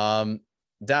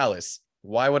 Dallas.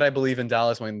 Why would I believe in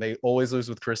Dallas when they always lose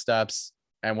with Kristaps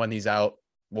and when he's out?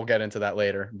 We'll get into that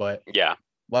later, but yeah,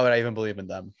 why would I even believe in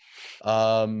them?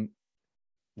 Then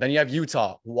you have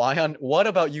Utah. What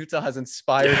about Utah has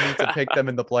inspired me to pick them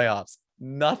in the playoffs?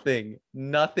 Nothing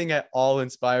at all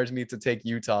inspires me to take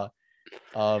Utah.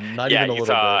 Not even a little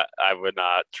Utah, bit. I would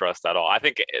not trust at all. I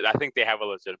think they have a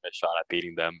legitimate shot at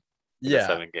beating them in the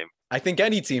 7-game. I think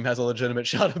any team has a legitimate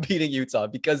shot of beating Utah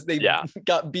because they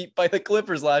got beat by the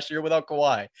Clippers last year without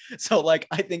Kawhi. So, like,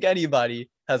 I think anybody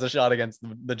has a shot against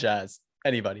the Jazz.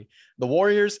 Anybody. The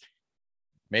Warriors,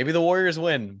 maybe the Warriors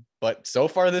win, but so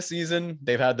far this season,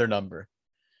 they've had their number.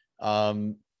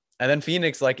 And then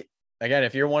Phoenix, like, again,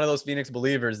 if you're one of those Phoenix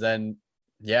believers, then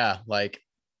yeah, like,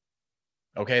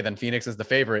 okay, then Phoenix is the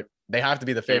favorite. They have to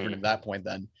be the favorite at that point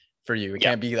then for you. It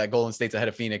can't be that Golden State's ahead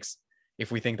of Phoenix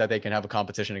if we think that they can have a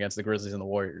competition against the Grizzlies and the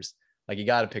Warriors. Like, you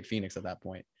got to pick Phoenix at that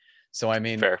point. So, I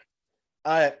mean, fair.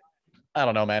 I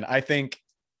don't know, man. I think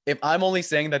if I'm only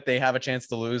saying that they have a chance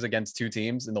to lose against two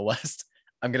teams in the West,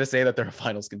 I'm going to say that they're a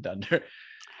finals contender.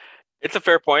 It's a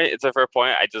fair point.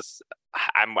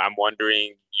 I'm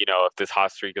wondering, if this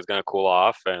hot streak is going to cool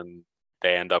off and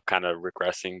they end up kind of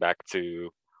regressing back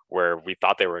to where we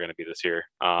thought they were going to be this year.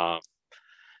 And,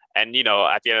 at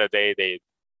the end of the day,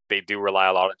 they do rely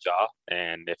a lot on Ja.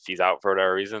 And if he's out for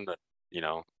whatever reason,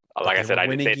 like I said,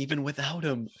 even without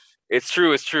him. It's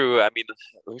true. I mean,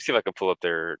 let me see if I can pull up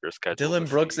their schedule. Dylan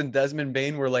Brooks and Desmond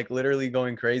Bane were like literally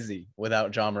going crazy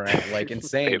without Ja Morant, like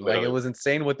insane. Like, it was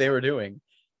insane what they were doing.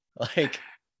 Like,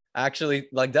 actually,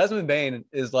 like, Desmond Bane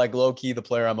is like low key the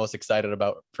player I'm most excited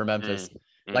about for Memphis.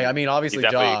 Like, I mean, obviously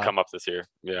he's definitely Ja come up this year.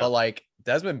 Yeah. But like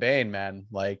Desmond Bane, man,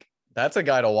 like, that's a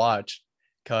guy to watch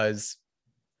because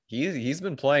he's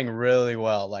been playing really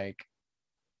well. Like,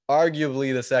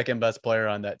 arguably the second best player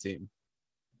on that team.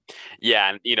 Yeah,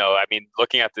 and I mean,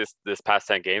 looking at this past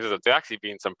 10 games, there's actually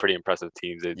been some pretty impressive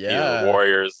teams. The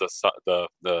Warriors,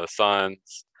 the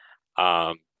Suns,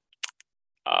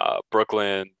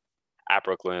 Brooklyn,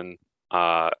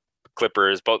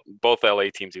 Clippers, both LA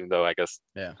teams. Even though I guess,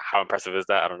 how impressive is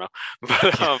that? I don't know,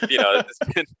 but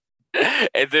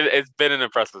it's been an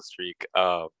impressive streak.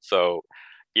 So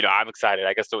I'm excited.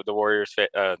 I guess the Warriors,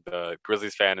 the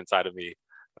Grizzlies fan inside of me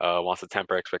wants to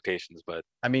temper expectations, but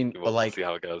I mean, we'll see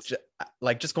how it goes.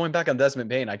 Just going back on Desmond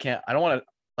Bane, I don't want to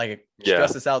like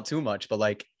stress this out too much, but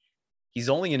like, he's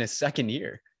only in his second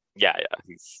year. Yeah.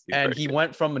 He's and he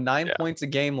went from 9 points a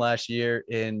game last year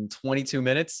in 22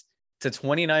 minutes to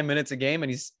 29 minutes a game,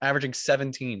 and he's averaging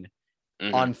 17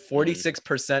 on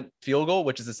 46% field goal,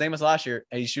 which is the same as last year,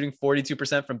 and he's shooting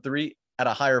 42% from three at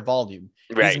a higher volume.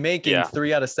 Right. He's making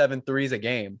 3 out of 7 threes a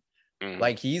game.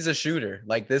 Like, he's a shooter.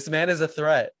 Like, this man is a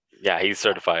threat. Yeah, he's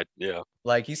we're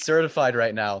like, he's certified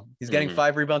right now. He's getting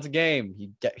 5 rebounds a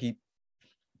game.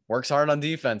 works hard on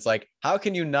defense. Like, how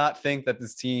can you not think that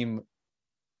this team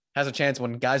has a chance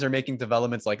when guys are making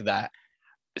developments like that?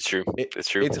 It's true. It's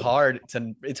true. It's hard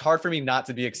for me not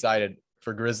to be excited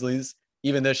for Grizzlies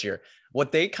even this year.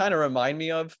 What they kind of remind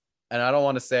me of, and I don't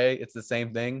want to say it's the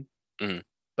same thing,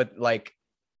 but like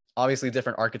obviously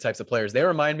different archetypes of players. They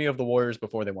remind me of the Warriors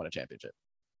before they won a championship.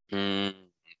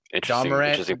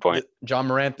 Interesting point. John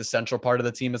Morant, the central part of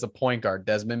the team, is a point guard.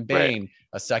 Desmond Bane,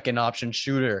 a second option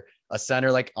shooter, a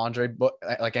center like Andrew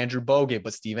Bogut,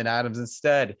 but Steven Adams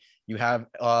instead. You have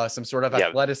some sort of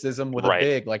athleticism with a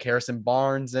big like Harrison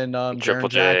Barnes and Jaren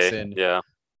Jackson. Yeah.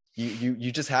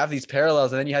 You just have these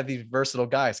parallels, and then you have these versatile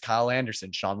guys: Kyle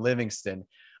Anderson, Sean Livingston.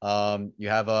 You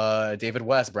have David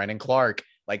West, Brandon Clark.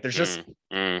 Like there's just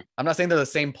I'm not saying they're the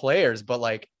same players, but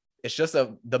like it's just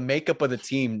the makeup of the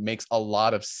team makes a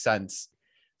lot of sense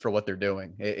for what they're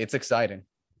doing. It's exciting.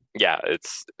 Yeah,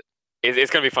 it's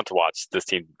gonna be fun to watch this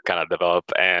team kind of develop,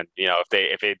 and if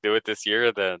they do it this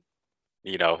year, then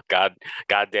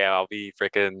goddamn, I'll be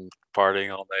freaking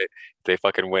partying all night if they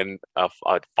fucking win a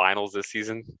finals this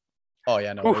season. Oh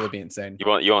yeah, no, it would be insane. You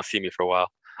won't see me for a while,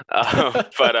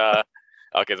 but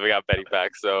okay, so we got Betty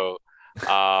back. So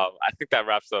I think that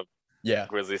wraps up. Yeah,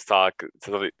 Grizzlies talk.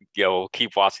 So we'll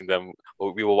keep watching them.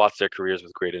 We will watch their careers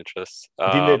with great interest.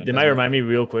 I think they might remind me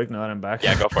real quick now that I'm back.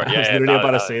 Yeah, go for it. Yeah, I was literally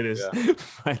about to say this. Yeah.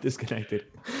 I disconnected.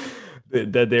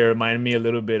 That they remind me a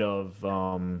little bit of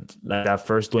like that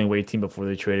first Dwayne Wade team before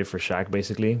they traded for Shaq,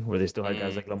 basically, where they still had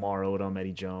guys like Lamar Odom,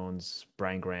 Eddie Jones,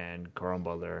 Brian Grant, Carl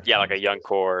Butler. Yeah, like a young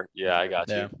core. Yeah, I got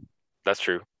you. That's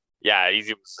true. Yeah,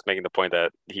 Easy was making the point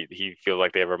that he feels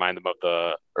like they remind him of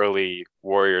the early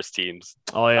Warriors teams.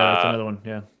 Oh yeah, that's another one.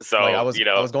 Yeah. So like I was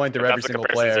going through every single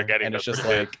player, and it's just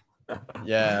like,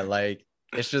 yeah, like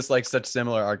it's just like such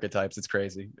similar archetypes. It's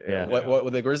crazy. Yeah.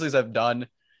 What the Grizzlies have done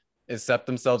is set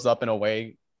themselves up in a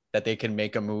way that they can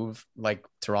make a move like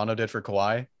Toronto did for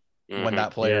Kawhi when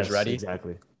that player is ready.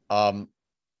 Exactly.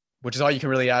 Which is all you can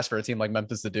really ask for a team like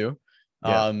Memphis to do.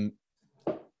 Yeah.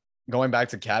 Going back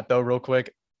to Cat though, real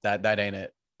quick. That ain't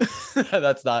it.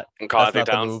 That's not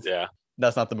the move. Yeah,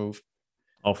 that's not the move.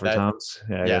 Oh, for Towns.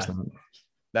 Yeah, I guess not.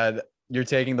 That you're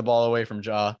taking the ball away from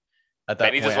Ja. At that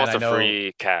Benny point. just wants to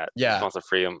free Cat. Yeah, just wants to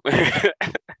free him. I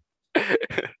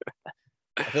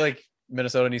feel like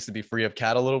Minnesota needs to be free of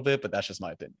Cat a little bit, but that's just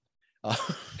my opinion.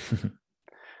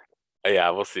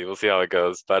 Yeah, we'll see. We'll see how it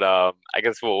goes. But I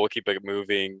guess we'll keep it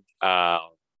moving.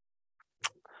 Talk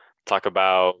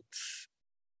about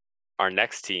our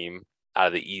next team out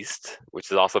of the East, which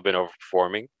has also been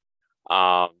overperforming.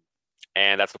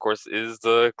 And that's, of course, is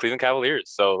the Cleveland Cavaliers.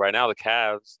 So right now the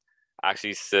Cavs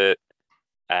actually sit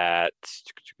at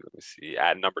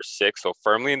number 6, so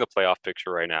firmly in the playoff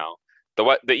picture right now.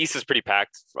 The East is pretty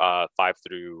packed, 5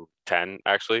 through 10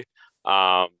 actually.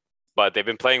 But they've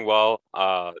been playing well.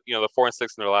 They're 4 and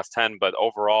 6 in their last 10, but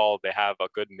overall they have a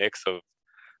good mix of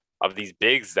these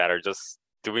bigs that are just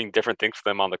doing different things for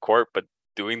them on the court, but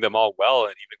doing them all well.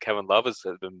 And even Kevin Love has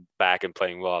been back and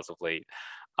playing well as of late.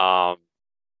 They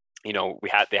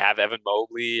have Evan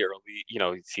Mobley early.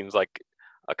 He seems like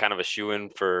a kind of a shoe-in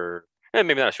for,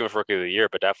 maybe not a shoe-in for Rookie of the Year,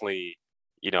 but definitely,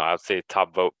 I would say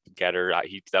top vote getter.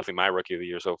 He's definitely my Rookie of the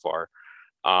Year so far.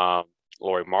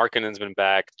 Lauri Markkanen's been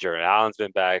back. Jarrett Allen's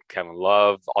been back. Kevin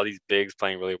Love, all these bigs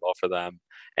playing really well for them.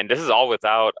 And this is all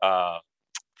without, if I'm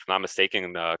not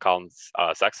mistaken, Colin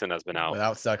Sexton has been out.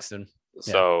 Without Sexton.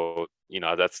 So,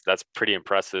 that's pretty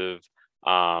impressive.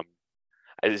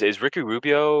 Is Ricky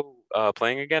Rubio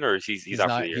playing again, or he's out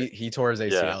for the year? He tore his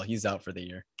ACL. Yeah. He's out for the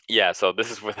year. Yeah, so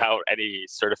this is without any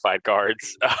certified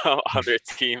guards on their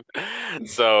team.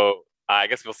 So I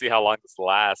guess we'll see how long this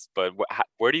lasts. But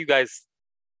where do you guys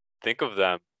think of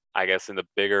them, I guess, in the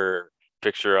bigger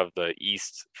picture of the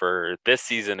East for this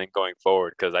season and going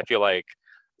forward? Because I feel like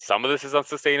some of this is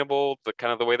unsustainable, the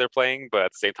kind of the way they're playing, but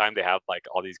at the same time, they have like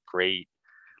all these great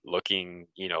looking,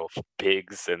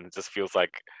 bigs, and it just feels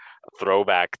like a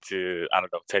throwback to,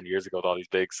 10 years ago with all these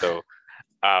bigs. So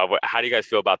how do you guys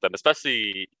feel about them,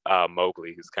 especially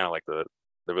Mobley, who's kind of like the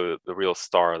real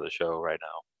star of the show right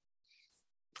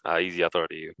now? Easy, I'll throw it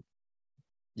to you.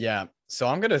 Yeah. So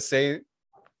I'm going to say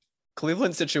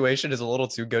Cleveland's situation is a little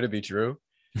too good to be true.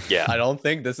 Yeah. I don't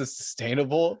think this is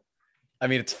sustainable. I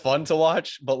mean, it's fun to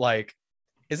watch, but like,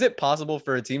 is it possible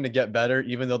for a team to get better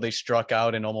even though they struck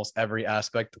out in almost every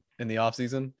aspect in the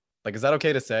offseason? Like, is that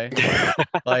okay to say?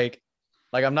 like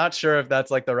I'm not sure if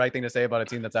that's like the right thing to say about a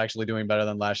team that's actually doing better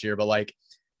than last year, but like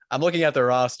I'm looking at the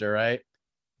roster, right?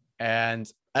 And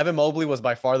Evan Mobley was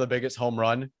by far the biggest home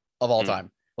run of all time.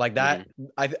 Like that,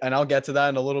 and I'll get to that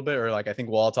in a little bit, or like I think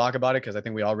we'll all talk about it because I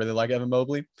think we all really like Evan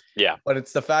Mobley. Yeah. But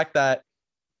it's the fact that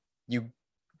you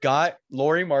got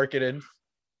Lauri Markkanen,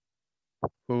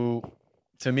 who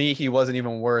to me, he wasn't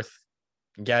even worth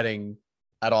getting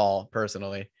at all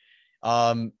personally.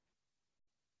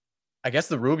 I guess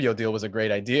the Rubio deal was a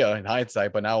great idea in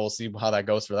hindsight, but now we'll see how that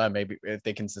goes for them. Maybe if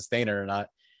they can sustain it or not.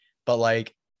 But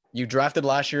like you drafted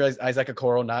last year as Isaac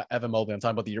Okoro, not Evan Mobley. I'm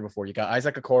talking about the year before. You got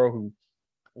Isaac Okoro, who,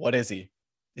 what is he?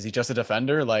 Is he just a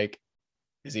defender? Like,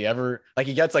 is he ever like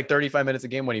he gets like 35 minutes a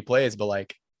game when he plays, but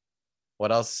like,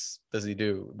 what else does he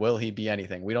do? Will he be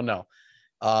anything? We don't know.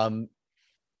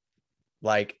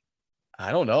 Like,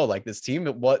 I don't know. Like this team,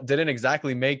 what didn't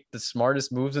exactly make the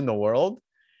smartest moves in the world.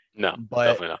 No, but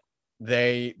definitely not.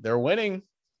 They're winning.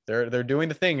 They're doing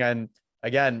the thing. And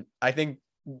again, I think,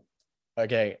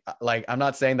 okay, like I'm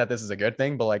not saying that this is a good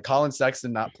thing, but like Colin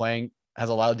Sexton not playing has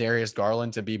allowed Darius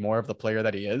Garland to be more of the player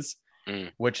that he is,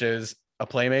 which is a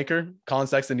playmaker. Colin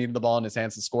Sexton needed the ball in his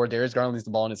hands to score. Darius Garland needs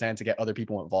the ball in his hand to get other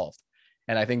people involved.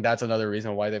 And I think that's another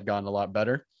reason why they've gotten a lot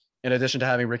better. In addition to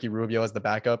having Ricky Rubio as the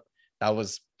backup, that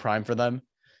was prime for them.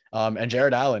 And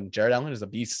Jared Allen is a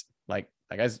beast. Like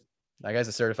that guy's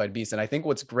a certified beast. And I think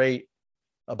what's great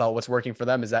about what's working for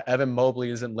them is that Evan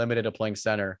Mobley isn't limited to playing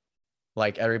center.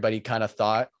 Like everybody kind of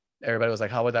thought. Everybody was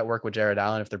like, how would that work with Jared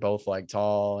Allen if they're both like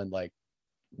tall and like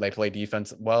they play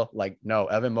defense? Well, like, no,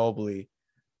 Evan Mobley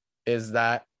is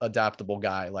that adaptable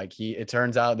guy. Like it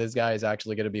turns out this guy is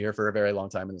actually going to be here for a very long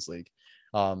time in this league.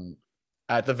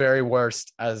 At the very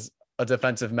worst, as a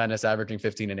defensive menace, averaging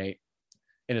 15 and 8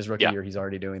 in his rookie year, he's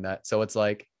already doing that. So it's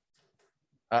like,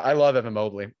 I love Evan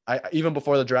Mobley. Even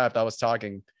before the draft, I was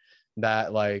talking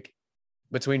that like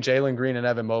between Jalen Green and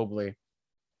Evan Mobley,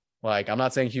 like I'm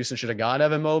not saying Houston should have gone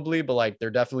Evan Mobley, but like there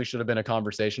definitely should have been a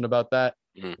conversation about that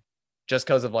just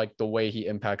because of like the way he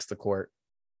impacts the court.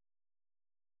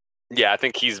 Yeah, I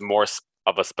think he's more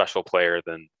of a special player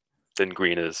than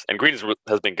Green is, and Green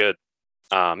has been good.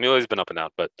 He's been up and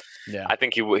out, but yeah, I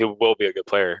think he will be a good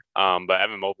player. But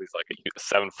Evan Mobley's like a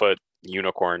 7-foot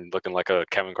unicorn, looking like a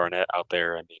Kevin Garnett out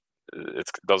there. I mean,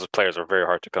 those players are very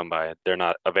hard to come by. They're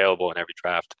not available in every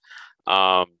draft.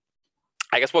 I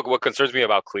guess what concerns me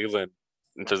about Cleveland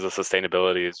in terms of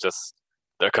sustainability is just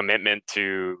their commitment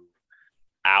to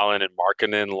Allen and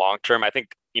Markkanen long term. I think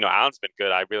Allen's been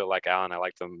good. I really like Allen. I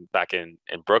liked him back in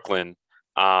Brooklyn.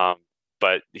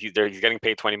 But he's getting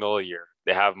paid $20 million a year.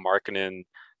 They have Markkanen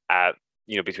at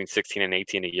between 16 and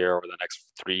 18 a year over the next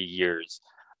 3 years.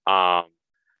 So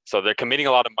they're committing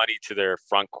a lot of money to their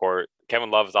front court.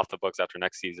 Kevin Love is off the books after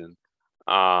next season,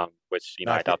 which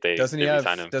I doubt they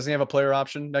resign him. Doesn't he have a player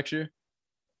option next year?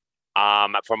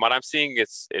 From what I'm seeing,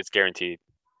 it's guaranteed.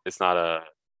 It's not a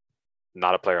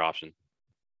player option.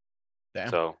 Damn.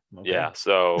 So okay. Yeah,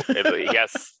 so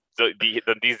yes. So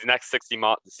these next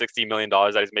 $60 million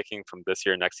that he's making from this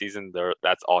year and next season,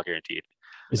 that's all guaranteed.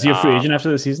 Is he a free agent after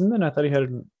the season? Then I thought he had.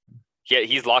 Yeah,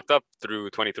 he's locked up through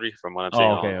 23 from what I'm seeing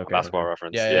on Basketball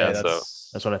Reference. Yeah,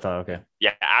 that's what I thought. Okay.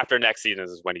 Yeah, after next season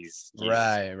is when he's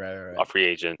right. a free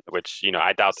agent, which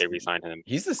I doubt they re-sign him.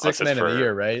 He's the sixth man of the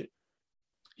year, right?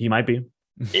 He might be.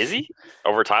 Is he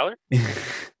over Tyler?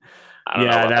 That's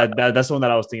the one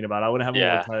that I was thinking about. I wouldn't have him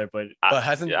over Tyler, but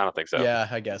hasn't. I don't think so. Yeah,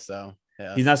 I guess so.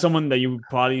 Yeah. He's not someone that you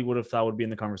probably would have thought would be in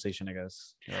the conversation, I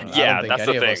guess. I don't think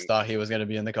any of us thought he was going to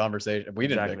be in the conversation. We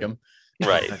didn't pick him.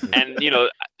 Right. And,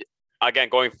 again,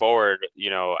 going forward,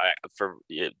 I'll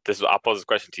pose this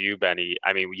question to you, Benny.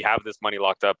 I mean, we have this money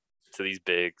locked up to these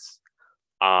bigs.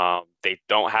 They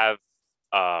don't have,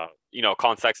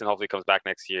 Colin Sexton hopefully comes back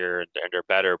next year and they're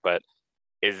better, but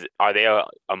are they a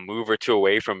move or two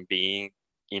away from being,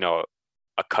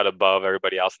 a cut above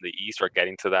everybody else in the East or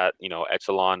getting to that,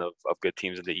 echelon of good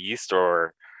teams in the East,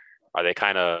 or are they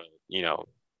kind of,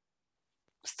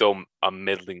 still a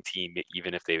middling team,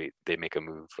 even if they make a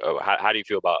move? How do you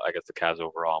feel about, I guess, the Cavs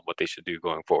overall and what they should do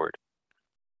going forward?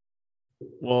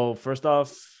 Well, first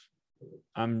off,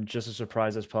 I'm just as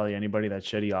surprised as probably anybody that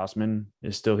Cedi Osman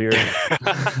is still here.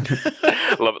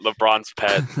 LeBron's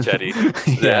pet, Cedi.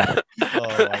 Yeah.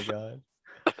 Oh my God.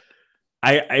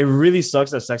 I really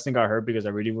sucks that Sexton got hurt because I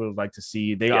really would have liked to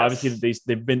see. Obviously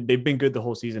they've been good the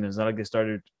whole season. It's not like they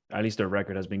started. At least their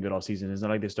record has been good all season. It's not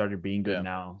like they started being good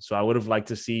now. So I would have liked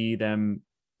to see them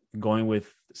going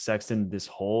with Sexton this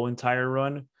whole entire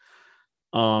run.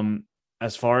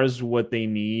 As far as what they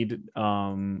need,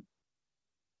 I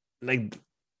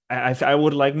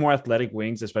would like more athletic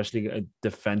wings, especially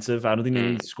defensive. I don't think they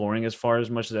need scoring as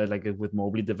much as like with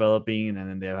Mobley developing, and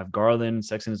then they have Garland.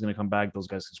 Sexton is going to come back; those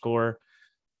guys can score.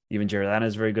 Even Jared Allen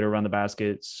is very good around the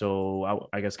basket. So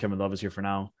I guess Kevin Love is here for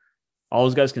now. All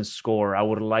those guys can score. I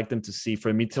would like them to see,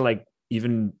 for me to like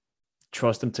even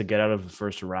trust them to get out of the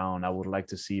first round. I would like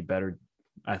to see better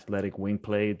athletic wing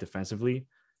play defensively.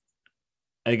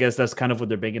 I guess that's kind of what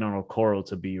they're banking on Okoro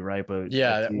to be, right? But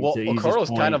Yeah, well, to Easy's Okoro's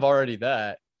kind point, of already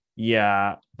that.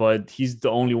 yeah, but he's the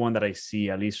only one that I see,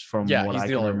 at least from Yeah, what he's I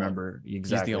the can only one. remember. He's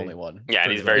Exactly. the only one. Yeah, and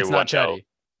for he's sure. very It's not one note. Chetty.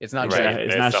 It's not Right. Chetty.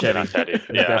 It's not definitely not Shetty. Chetty. It's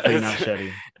Yeah. definitely not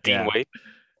Shetty. Dean Yeah. Wade.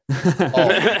 Oh,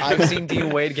 I've seen Dean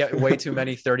Wade get way too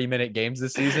many 30-minute games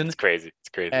this season, It's crazy. It's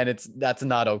crazy. and that's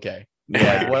not okay.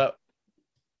 Yeah. Like what?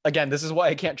 Again, this is why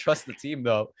I can't trust the team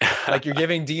though. Like you're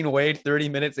giving Dean Wade 30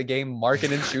 minutes a game,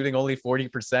 Markkanen shooting only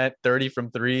 40%, 30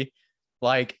 from 3.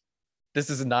 Like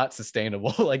this is not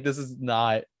sustainable. Like this is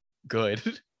not good.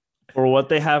 For what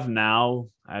they have now,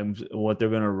 what they're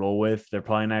gonna roll with. They're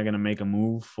probably not gonna make a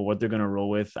move for what they're gonna roll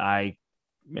with.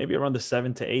 Maybe around the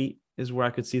 7 to 8 is where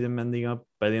I could see them ending up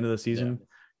by the end of the season.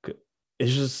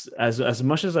 It's just as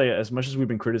much as we've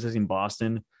been criticizing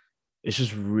Boston, it's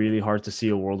just really hard to see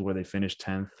a world where they finish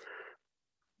 10th.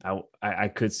 I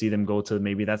could see them go to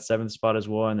maybe that 7th spot as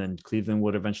well, and then Cleveland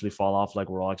would eventually fall off like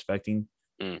we're all expecting.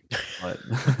 But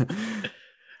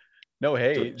no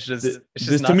hate. It's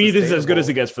just to me, this is as good as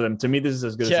it gets for them. To me, this is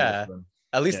as good as it Yeah. gets for them.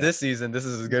 At least this season, this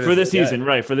is as good For as this it gets. season,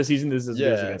 right? For this season, this is as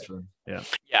good as it Yeah. gets for them. Yeah.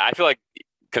 Yeah, I feel like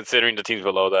considering the teams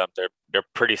below them, they're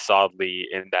pretty solidly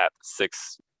in that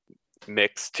 6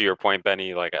 mix. To your point,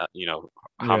 Benny, like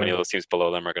how many of those teams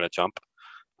below them are going to jump?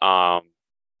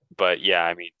 But yeah,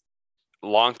 I mean,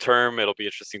 long term, it'll be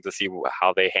interesting to see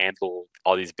how they handle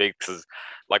all these bigs. Because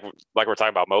like we're talking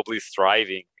about, Mobley's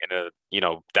thriving in a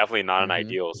definitely not an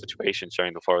ideal situation,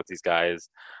 sharing the floor with these guys,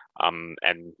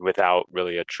 and without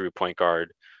really a true point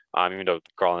guard. Even though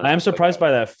Garland, I am surprised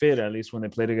by that fit. At least when they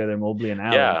play together, Mobley and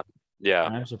Allen. Yeah,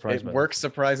 I'm surprised. It works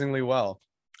surprisingly well.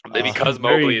 Because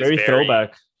Mobley is very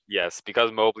throwback. Yes,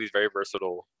 because Mobley's very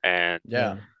versatile and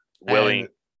Yeah. willing,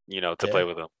 to play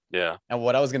with him. Yeah. And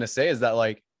what I was gonna say is that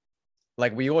like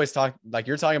we always talk, like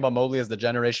you're talking about Mobley as the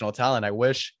generational talent. I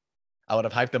wish I would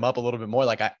have hyped him up a little bit more.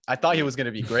 Like I thought he was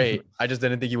gonna be great. I just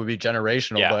didn't think he would be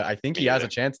generational. Yeah, but I think he has a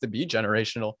chance to be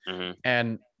generational. Mm-hmm.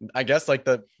 And I guess like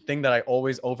the thing that I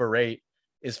always overrate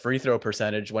is free throw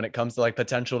percentage when it comes to like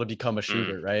potential to become a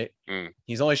shooter, right?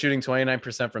 He's only shooting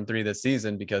 29% from 3 this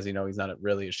season because he's not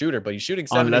really a shooter, but he's shooting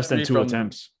on less than 2 from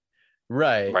attempts.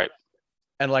 Right.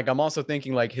 And like I'm also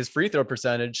thinking like his free throw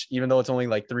percentage, even though it's only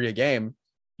like 3 a game,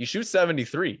 he shoots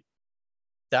 73.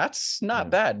 That's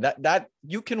not bad. That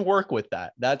you can work with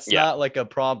that. That's not like a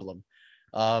problem.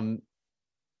 So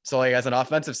like as an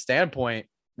offensive standpoint,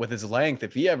 with his length,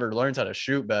 if he ever learns how to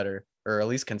shoot better or at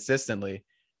least consistently,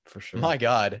 for sure. My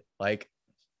God, like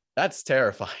that's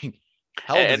terrifying.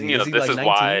 How old is he? Is he this like is 19?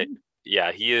 why.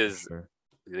 Yeah, he is. Sure.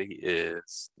 He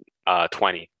is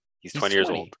 20. He's 20 years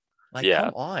old. Like, Yeah.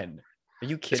 come on. Are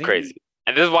you kidding? It's crazy. Me?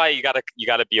 And this is why you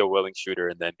gotta be a willing shooter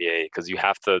in the NBA, because you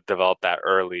have to develop that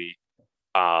early,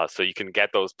 so you can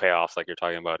get those payoffs like you're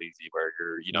talking about, Easy, where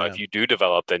you're if you do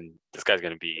develop, then this guy's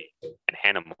gonna be an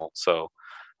animal. So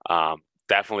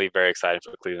definitely very excited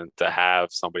for Cleveland to have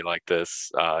somebody like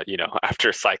this.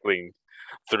 After cycling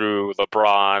through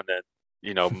LeBron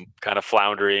and kind of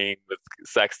floundering with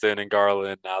Sexton and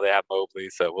Garland, now they have Mobley.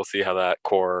 So we'll see how that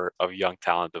core of young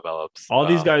talent develops. All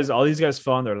these guys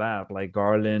fell on their lap, like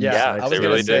Garland. Yeah, Sexton, I was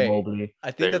gonna say. Mobley.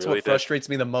 I think They that's really what did. frustrates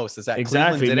me the most is that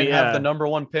Exactly, Cleveland didn't have the yeah.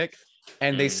 #1 pick,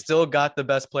 and they still got the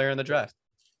best player in the draft.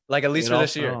 Like at least It for all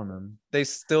this fell year, on them. they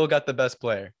still got the best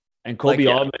player. And Kobe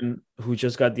Like, Altman, who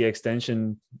just got the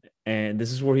extension, and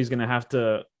this is where he's gonna have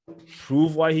to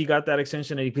prove why he got that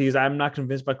extension. Because I'm not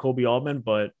convinced by Kobe Altman,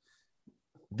 but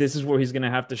this is where he's gonna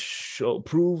have to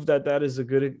prove that that was a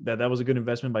good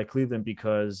investment by Cleveland.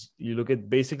 Because you look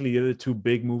at basically the other 2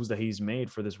 big moves that he's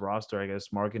made for this roster, I guess,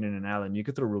 Markkanen and Allen. You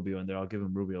could throw Rubio in there. I'll give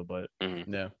him Rubio, but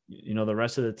Yeah. The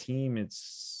rest of the team,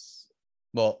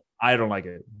 Well, I don't like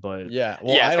it. But yeah.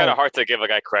 Well, It's kind of hard to give a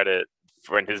guy credit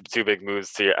for his 2 big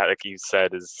moves to, like you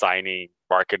said, is signing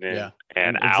Markkanen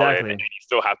and Allen, and you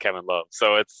still have Kevin Love.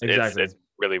 So it's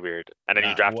really weird. And then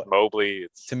you draft Mobley.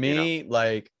 To me,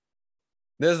 like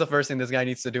this is the first thing this guy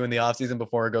needs to do in the offseason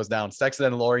before it goes down. Sexton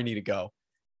and Laurie need to go.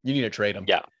 You need to trade him.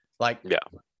 Yeah.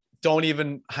 Don't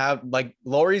even have like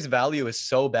Laurie's value is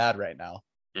so bad right now.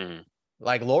 Mm-hmm.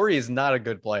 Like Laurie is not a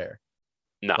good player.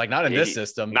 No, like not in this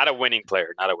system. Not a winning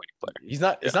player. He's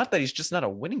not. It's not that he's just not a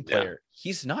winning player.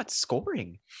 He's not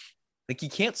scoring. Like he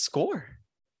can't score.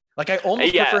 Like I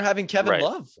almost prefer having Kevin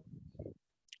Love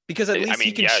because at least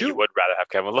he can shoot. You would rather have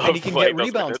Kevin Love and he can get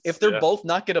rebounds. Minutes. If they're both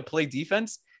not going to play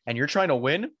defense and you're trying to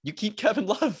win, you keep Kevin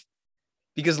Love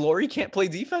because Laurie can't play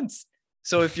defense.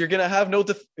 So if you're gonna have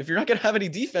if you're not gonna have any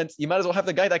defense, you might as well have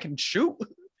the guy that can shoot.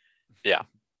 Yeah,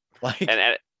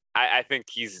 and I think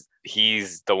he's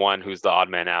the one who's the odd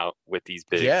man out with these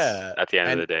bigs. Yeah. At the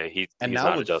end of the day, he's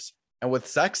not adjusted. And with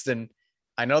Sexton,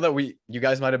 I know that you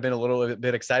guys might have been a little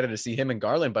bit excited to see him and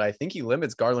Garland, but I think he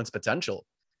limits Garland's potential.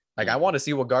 Like, I want to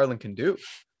see what Garland can do.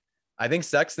 I think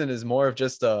Sexton is more of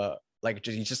just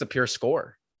he's just a pure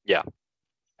scorer. Yeah.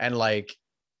 And like,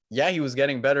 yeah, he was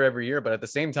getting better every year, but at the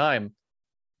same time,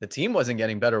 the team wasn't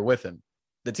getting better with him.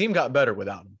 The team got better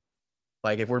without him.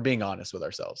 Like, if we're being honest with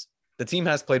ourselves, the team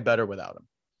has played better without him.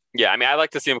 Yeah, I mean, I'd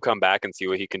like to see him come back and see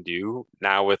what he can do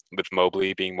now with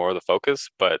Mobley being more of the focus,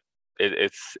 but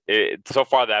it's so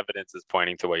far the evidence is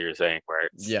pointing to what you're saying, where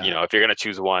it's, Yeah. if you're gonna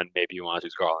choose one, maybe you want to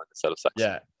choose Garland instead of Sexton.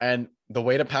 Yeah, and the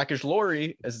way to package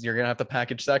Laurie is you're gonna have to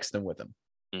package Sexton with him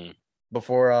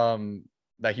before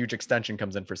that huge extension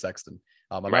comes in for Sexton.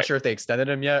 I'm not sure if they extended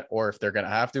him yet or if they're gonna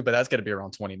have to, but that's gonna be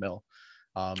around 20 mil.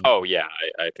 Oh yeah,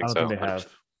 I think I so. don't think they have.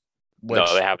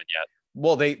 No, they haven't yet.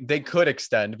 Well, they could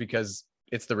extend because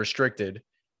it's the restricted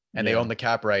and they own the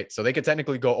cap right. So they could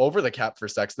technically go over the cap for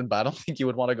Sexton, but I don't think you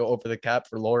would want to go over the cap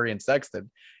for Laurie and Sexton.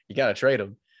 You got to trade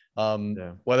them.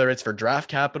 Whether it's for draft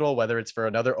capital, whether it's for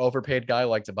another overpaid guy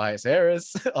like Tobias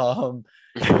Harris. No,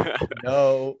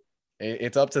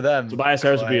 it's up to them. Tobias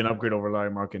Harris would be an upgrade over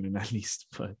Larry Markkinen at least.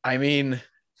 But I mean,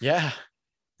 yeah,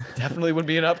 definitely would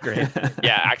be an upgrade.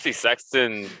 Yeah, actually,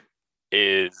 Sexton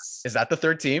is that the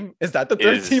third team? Is that the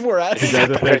third team we're at? Is that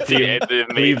the third team?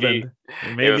 It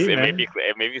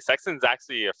may be Sexton's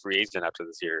actually a free agent after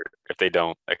this year if they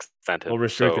don't extend him. Well,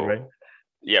 restricted, right?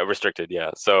 Yeah, restricted.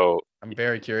 Yeah. So I'm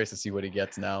very curious to see what he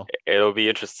gets now. It'll be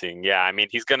interesting. Yeah. I mean,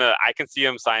 I can see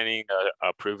him signing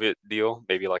a prove it deal,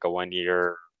 maybe like a 1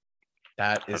 year.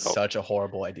 That is such a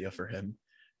horrible idea for him.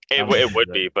 It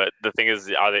would be. But the thing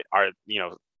is,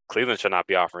 Cleveland should not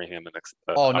be offering him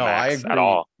I agree. at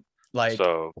all. Like,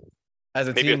 so as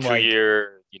a maybe team, a 2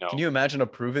 year, can you imagine a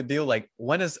prove it deal? Like,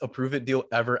 when has a prove it deal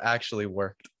ever actually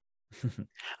worked?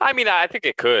 I mean, I think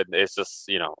it could. It's just,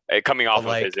 coming off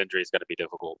of his injury is going to be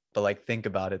difficult. But like, think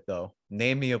about it though.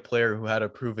 Name me a player who had a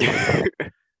prove it deal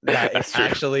that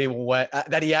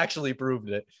he actually proved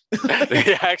it.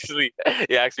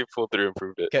 he actually pulled through and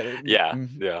proved it.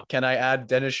 Yeah. Can I add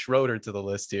Dennis Schroeder to the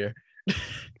list here?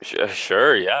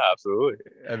 Sure, yeah, absolutely.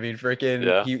 I mean,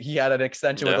 he had an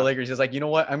extension with the Lakers. He's like, you know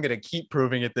what? I'm gonna keep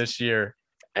proving it this year,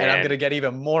 and I'm gonna get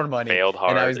even more money. Failed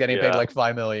hard, and now he's getting paid like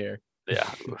 $5 million a year. Yeah,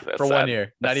 for 1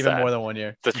 year, not even more than 1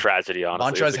 year. It's a tragedy,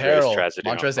 honestly.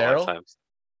 Montrezl Harrell.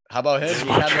 How about him?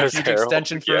 He had a huge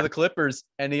extension for the Clippers,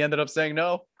 and he ended up saying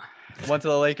no. Went to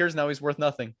the Lakers. Now he's worth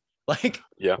nothing. Like,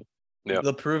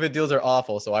 the prove it deals are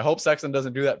awful. So I hope Sexton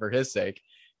doesn't do that for his sake.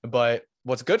 But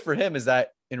what's good for him is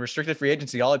that in restricted free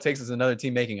agency, all it takes is another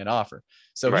team making an offer.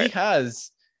 So he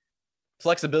has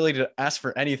flexibility to ask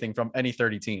for anything from any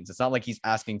 30 teams. It's not like he's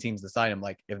asking teams to sign him.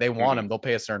 Like, if they want him, they'll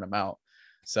pay a certain amount.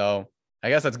 So I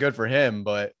guess that's good for him.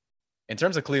 But in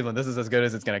terms of Cleveland, this is as good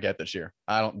as it's going to get this year.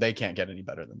 They can't get any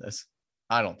better than this.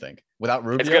 I don't think. Without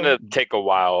Rubio, it's going to take a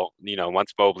while.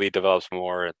 Once Mobley develops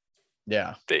more,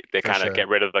 they kind of get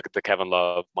rid of the Kevin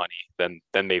Love money, then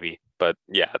maybe. But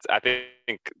yeah, I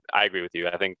think I agree with you.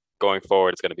 I think going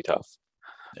forward, it's going to be tough.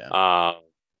 So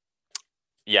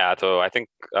I think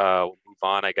we'll move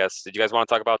on, I guess. Did you guys want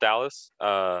to talk about Dallas?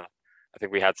 I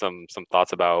think we had some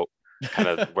thoughts about kind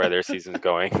of where their season's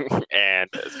going, and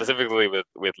specifically with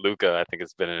Luka. I think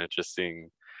it's been an interesting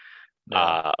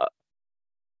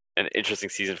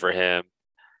season for him.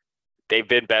 They've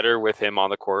been better with him on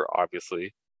the court,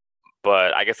 obviously,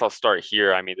 but I guess I'll start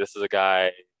here. I mean, this is a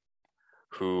guy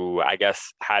who I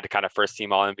guess had kind of first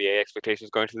team All NBA expectations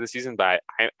going into the season, but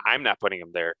I'm not putting him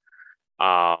there.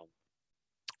 I'm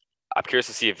curious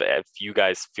to see if you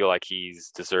guys feel like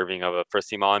he's deserving of a first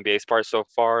team All NBA spot so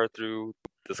far through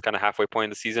this kind of halfway point in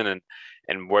the season,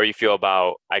 and where you feel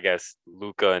about, I guess,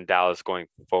 Luka and Dallas going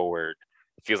forward.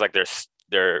 It feels like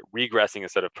they're regressing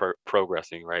instead of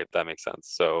progressing, right? If that makes sense.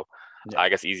 So I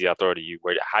guess easy, I'll throw it to you.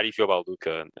 How do you feel about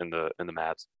Luka in the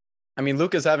Mavs? I mean,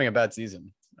 Luka's having a bad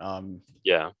season.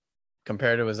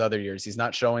 Compared to his other years, he's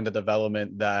not showing the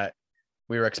development that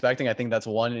we were expecting. I think that's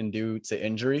due to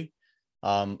injury,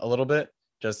 a little bit,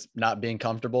 just not being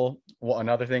comfortable. Well,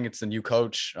 another thing, it's a new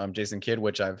coach, Jason Kidd,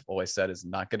 which I've always said is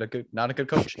not a good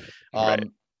coach. Right.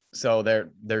 So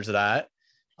there's that.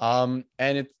 And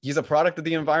he's a product of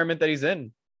the environment that he's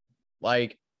in.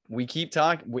 Like, we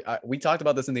talked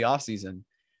about this in the offseason.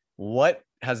 What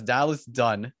has Dallas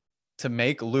done to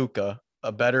make Luka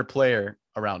a better player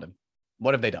around him?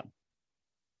 What have they done?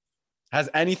 Has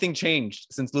anything changed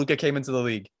since Luka came into the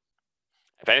league?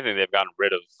 If anything, they've gotten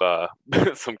rid of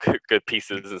some good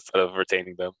pieces instead of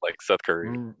retaining them, like Seth Curry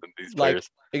and these players.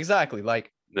 Exactly.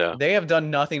 They have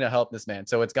done nothing to help this man.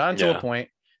 So it's gotten to a point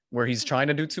where he's trying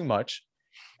to do too much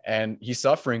and he's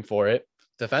suffering for it,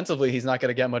 defensively, he's not going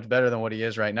to get much better than what he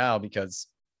is right now because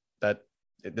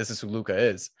this is who Luka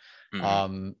is.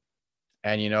 Mhm.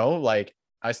 And like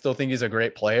I still think he's a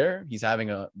great player. He's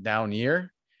having a down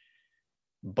year.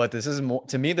 But this is more,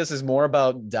 to me, this is more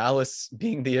about Dallas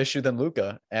being the issue than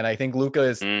Luka. And I think Luka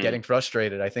is getting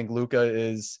frustrated. I think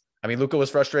Luka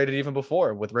was frustrated even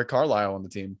before with Rick Carlisle on the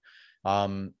team.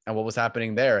 And what was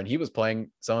happening there. And he was playing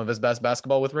some of his best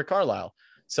basketball with Rick Carlisle.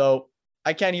 So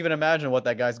I can't even imagine what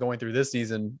that guy's going through this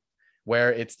season,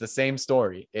 where it's the same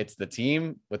story. It's the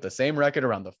team with the same record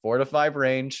around the 4 to 5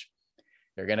 range.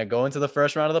 They're going to go into the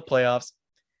first round of the playoffs.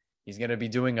 He's going to be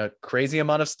doing a crazy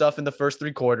amount of stuff in the first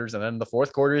 3 quarters. And then the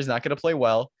fourth quarter, he's not going to play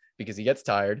well because he gets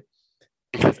tired,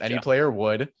 as any player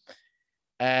would.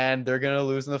 And they're going to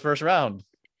lose in the first round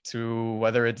to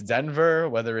whether it's Denver,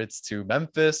 whether it's to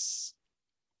Memphis.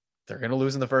 They're going to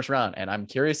lose in the first round. And I'm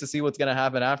curious to see what's going to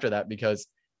happen after that, because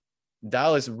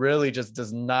Dallas really just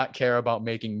does not care about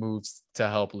making moves to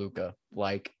help Luka,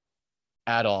 like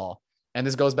at all. And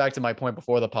this goes back to my point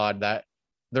before the pod that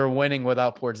they're winning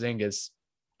without Porzingis.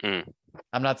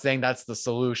 I'm not saying that's the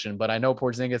solution, but I know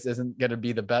Porzingis isn't going to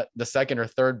be the second or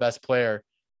third best player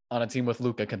on a team with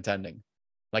Luka contending.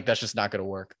 Like, that's just not going to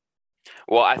work.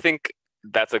 Well, I think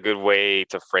that's a good way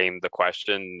to frame the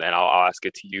question, and I'll ask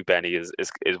it to you, Benny. Is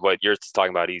what you're talking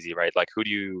about easy, right? Like,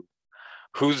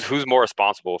 who's more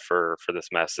responsible for this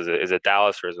mess? Is it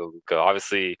Dallas or is it Luka?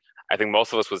 Obviously, I think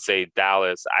most of us would say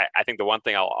Dallas. I think the one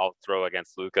thing I'll throw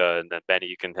against Luka, and then Benny,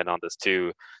 you can hit on this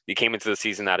too. He came into the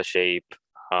season out of shape.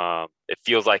 It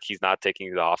feels like he's not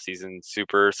taking the offseason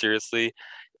super seriously.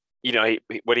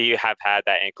 Would he have had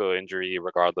that ankle injury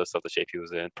regardless of the shape he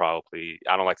was in? Probably.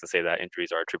 I don't like to say that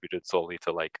injuries are attributed solely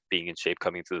to like being in shape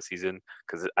coming into the season,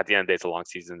 because at the end of the day, it's a long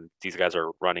season. These guys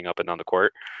are running up and down the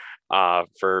court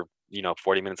for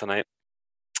 40 minutes a night.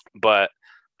 But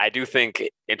I do think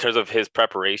in terms of his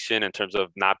preparation, in terms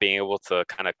of not being able to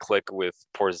kind of click with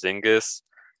Porzingis,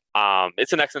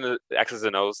 it's an X's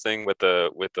and O's thing with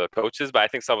the coaches, but I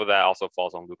think some of that also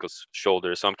falls on Luka's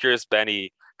shoulders. So I'm curious,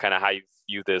 Benny, kind of how you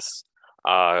view this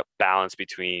balance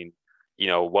between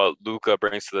what Luka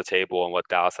brings to the table and what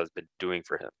Dallas has been doing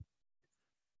for him.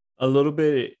 A little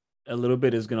bit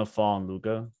is gonna fall on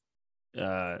Luka.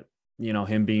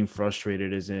 Him being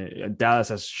frustrated isn't. Dallas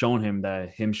has shown him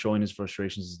that him showing his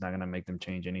frustrations is not gonna make them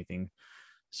change anything.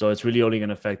 So it's really only going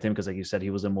to affect him because, like you said, he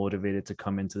wasn't motivated to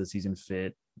come into the season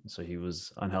fit. So he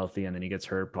was unhealthy, and then he gets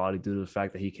hurt probably due to the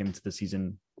fact that he came into the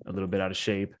season a little bit out of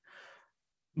shape.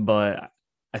 But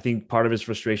I think part of his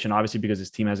frustration, obviously, because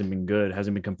his team hasn't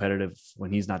been competitive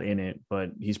when he's not in it,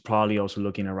 but he's probably also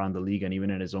looking around the league and even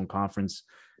in his own conference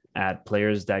at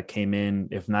players that came in,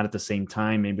 if not at the same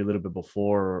time, maybe a little bit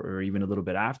before or even a little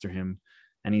bit after him.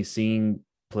 And he's seeing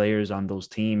players on those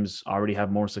teams already have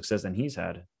more success than he's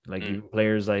had. Like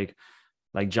players like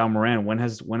Ja Morant. When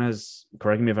has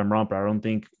correct me if I'm wrong, but I don't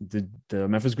think the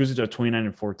Memphis Grizzlies are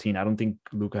 29-14. I don't think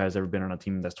Luka has ever been on a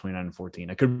team that's 29-14.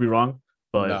 I could be wrong,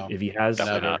 but no, if he has,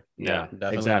 definitely not. Yeah,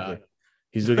 exactly. Not.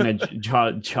 He's looking at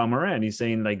Ja Morant. He's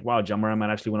saying like, wow, Ja Morant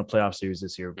might actually win a playoff series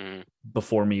this year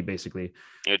before me, basically.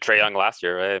 Trae Young last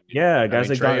year, right? Yeah, guys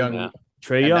like Trae Young. Yeah.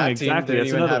 Trae Young, exactly. Didn't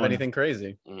even have anything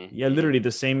crazy. Yeah, literally the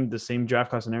same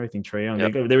draft class and everything. Trae Young.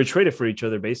 Yep. They were traded for each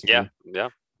other, basically. Yeah.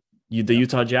 The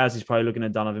Utah Jazz, he's probably looking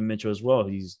at Donovan Mitchell as well.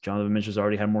 Donovan Mitchell's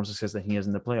already had more success than he has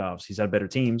in the playoffs. He's had better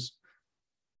teams,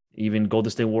 even Golden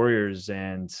State Warriors.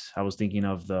 And I was thinking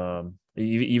of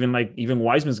even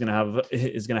Wiseman's gonna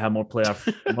have more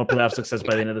playoff success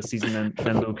by the end of the season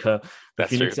than Luka. The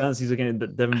Phoenix Suns, he's looking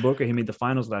at Devin Booker. He made the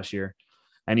finals last year,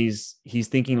 and he's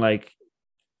thinking like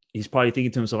he's probably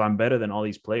thinking to himself, I'm better than all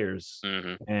these players,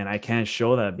 and I can't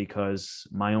show that because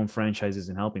my own franchise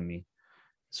isn't helping me.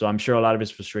 So I'm sure a lot of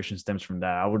his frustration stems from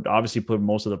that. I would obviously put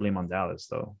most of the blame on Dallas,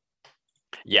 though.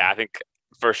 Yeah, I think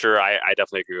for sure. I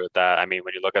definitely agree with that. I mean,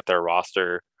 when you look at their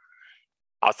roster,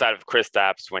 outside of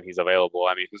Kristaps when he's available,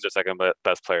 I mean, who's their second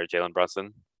best player? Jalen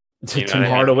Brunson? Tim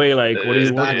Hardaway, like, what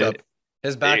is backup?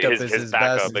 His backup is his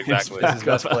best, exactly. His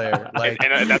best player. Like,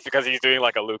 and that's because he's doing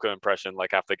like a Luka impression,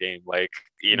 like half the game. Like,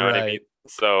 you know what I mean?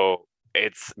 So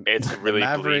it's really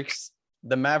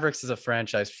the Mavericks as a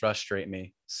franchise frustrate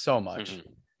me so much.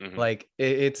 Like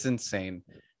it's insane.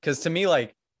 Because to me,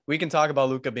 like, we can talk about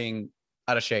Luka being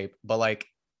out of shape, but like,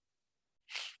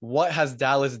 what has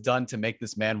Dallas done to make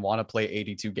this man want to play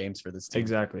 82 games for this team?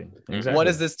 Exactly. What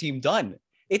has this team done?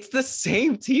 It's the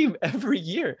same team every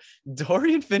year.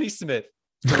 Dorian Finney-Smith,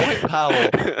 Dwight Powell,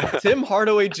 Tim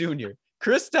Hardaway Jr.,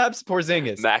 Kristaps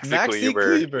Porzingis, Maxi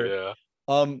Kleber.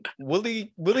 Yeah.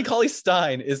 Willie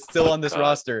Cauley-Stein is still on this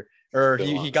roster, or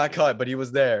he got cut, but he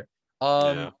was there.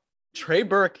 Trey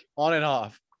Burke on and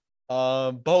off.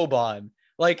 Boban.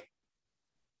 Like,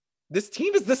 this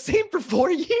team is the same for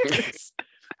 4 years.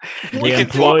 They can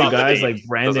employ talk about the guys like names.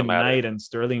 Brandon Doesn't matter. Knight and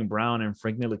Sterling Brown and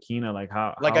Frank Ntilikina. Like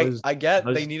how I get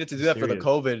how they is needed to do that for the serious?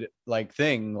 COVID like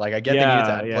thing. Like, I get they needed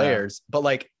to add players, but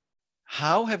like,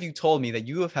 how have you told me that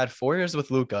you have had 4 years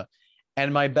with Luka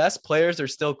and my best players are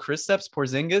still Kristaps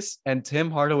Porzingis and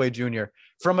Tim Hardaway Jr.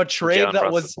 from a trade Jalen that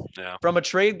Brunson. was Yeah. from a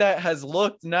trade that has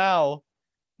looked now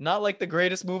not like the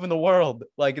greatest move in the world.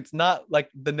 Like, it's not like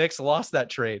the Knicks lost that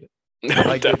trade.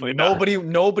 Like, Definitely not.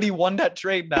 nobody won that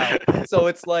trade now. So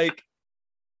it's like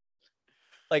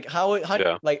how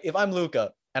Yeah. like, if I'm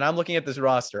Luka and I'm looking at this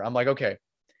roster, I'm like, okay,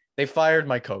 they fired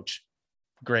my coach.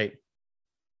 Great.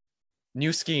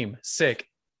 New scheme. Sick.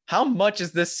 How much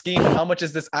is this scheme and how much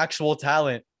is this actual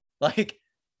talent? Like,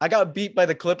 I got beat by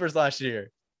the Clippers last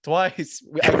year twice.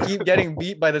 I keep getting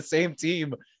beat by the same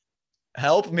team.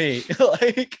 Help me.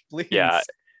 Like, please. Yeah.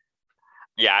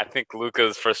 Yeah, I think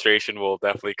Luka's frustration will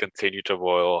definitely continue to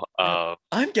boil.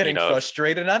 I'm getting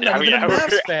frustrated. I'm not even a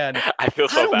Mavs fan. I feel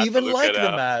so I don't bad even for Luka like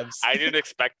the now. Mavs. I didn't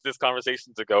expect this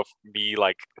conversation to go me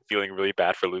like feeling really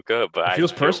bad for Luka, but It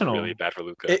feels I feel personal. really bad for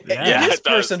Luka. It Yeah, is it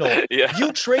does. personal. Yeah.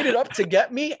 You traded up to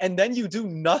get me, and then you do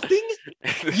nothing.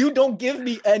 You don't give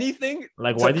me anything.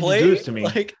 Like, to why did play. you do this to me?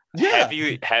 Like, yeah,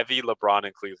 heavy LeBron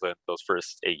in Cleveland those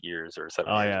first 8 years or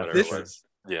 7 Oh, years, yeah, whatever This- it was.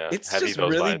 Yeah, it's heavy just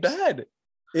those really vibes. bad.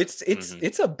 It's Mhm.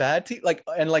 it's a bad team. Like,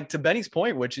 and like, to Benny's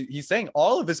point, which he's saying,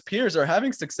 all of his peers are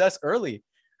having success early.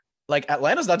 Like,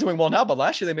 Atlanta's not doing well now, but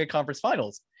last year they made conference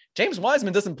finals. James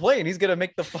Wiseman doesn't play, and he's gonna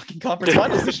make the fucking conference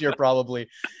finals this year probably.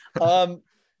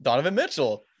 Donovan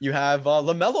Mitchell. You have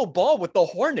LaMelo Ball with the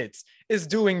Hornets is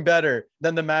doing better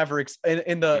than the Mavericks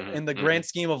in the grand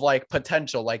scheme of like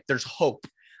potential. Like, there's hope.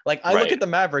 Like, I look Right. at the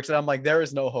Mavericks and I'm like, there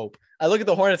is no hope. I look at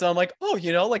the Hornets and I'm like, oh,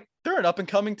 like, they're an up and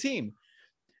coming team.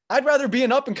 I'd rather be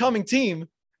an up and coming team,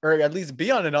 or at least be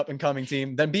on an up and coming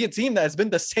team, than be a team that has been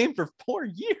the same for 4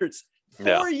 years.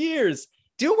 4 years.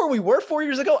 Do you know where we were 4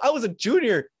 years ago? I was a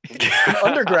junior in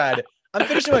undergrad. I'm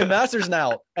finishing my master's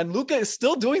now, and Luka is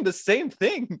still doing the same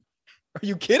thing. Are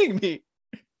you kidding me?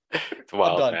 It's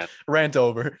wild, done. man. Rant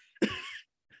over.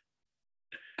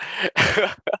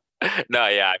 No,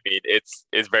 yeah, I mean it's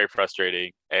very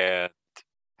frustrating, and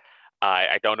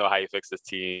I don't know how you fix this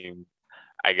team.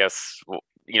 I guess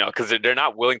because they're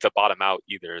not willing to bottom out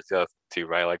either. Is the other thing too,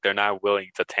 right? Like, they're not willing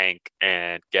to tank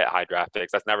and get high draft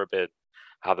picks. That's never been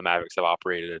how the Mavericks have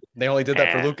operated. They only did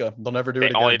that for And Luka. They'll never do They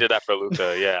it again. only did that for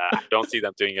Luka. Yeah, I don't see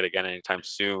them doing it again anytime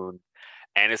soon.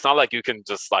 And it's not like you can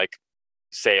just like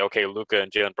say, okay, Luka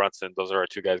and Jalen Brunson, those are our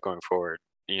 2 guys going forward.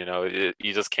 You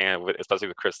just can't, especially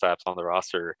with Kristaps on the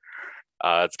roster.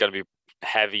 It's going to be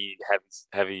heavy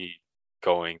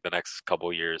going the next couple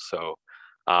of years. So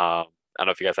I don't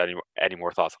know if you guys had any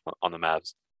more thoughts on the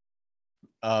Mavs.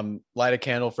 Light a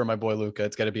candle for my boy Luka.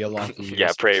 It's got to be a long few years.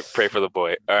 Yeah, pray for the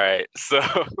boy. All right, so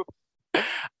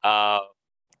I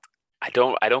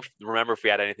don't remember if we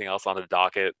had anything else on the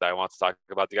docket that I want to talk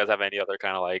about. Do you guys have any other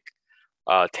kind of like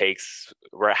takes?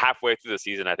 We're halfway through the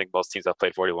season. I think most teams have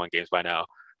played 41 games by now.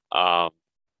 I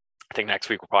think next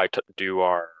week we'll probably do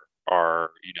our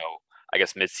I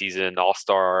guess mid-season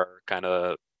all-star kind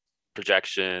of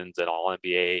projections and all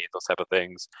NBA, those type of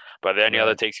things. But are there any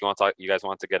other takes you guys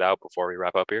want to get out before we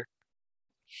wrap up here?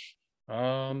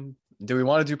 Do we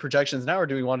want to do projections now, or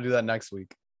do we want to do that next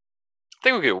week? I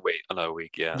think we could wait another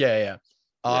week. Yeah.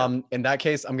 Yeah. In that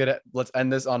case, let's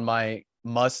end this on my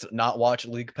must not watch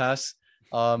League Pass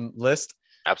list.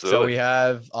 Absolutely. So we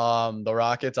have the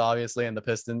Rockets, obviously, and the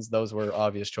Pistons. Those were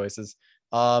obvious choices.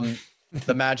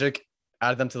 The Magic,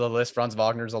 add them to the list. Franz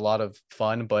Wagner's a lot of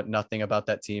fun, but nothing about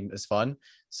that team is fun.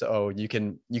 So you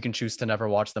can choose to never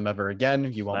watch them ever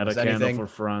again. You won't Light lose a candle anything. for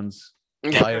Franz.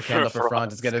 Light a candle for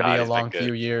Franz. It's going to be a long good.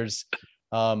 few years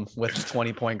with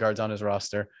 20 point guards on his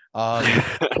roster.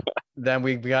 Then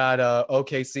we got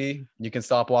OKC. You can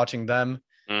stop watching them.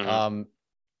 Mhm.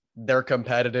 They're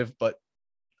competitive, but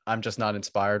I'm just not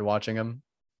inspired watching them.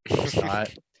 Just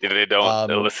not They don't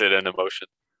elicit an emotion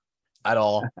at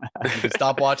all. You can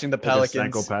stop watching the Like a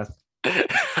Pelicans. psychopath.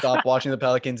 Stop watching the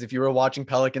Pelicans. If you were watching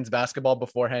Pelicans basketball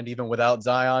beforehand, even without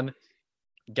Zion,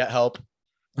 get help.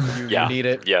 You need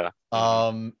it. Yeah.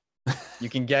 You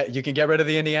can get rid of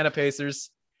the Indiana Pacers.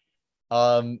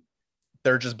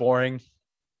 They're just boring.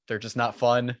 They're just not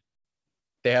fun.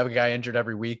 They have a guy injured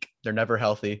every week. They're never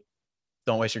healthy.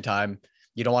 Don't waste your time.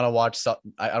 You don't want to watch.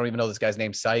 I don't even know this guy's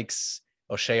name. Sykes,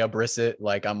 O'Shea Brissett.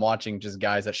 Like, I'm watching just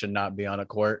guys that should not be on a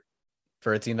court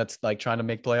for a team that's like trying to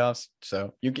make playoffs.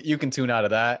 So you can tune out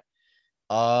of that.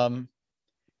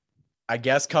 I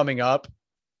guess coming up,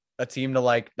 a team to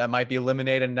like that might be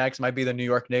eliminated next might be the New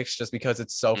York Knicks, just because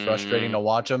it's so frustrating to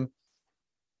watch them.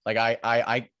 Like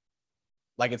I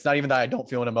like, it's not even that I don't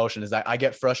feel an emotion, is that I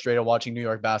get frustrated watching New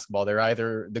York basketball. They're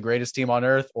either the greatest team on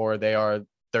earth or they are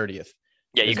 30th.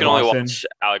 Yeah, you Is can only Boston- watch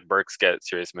Alec Burks get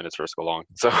serious minutes for so long.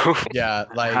 So Yeah,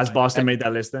 like Has Boston made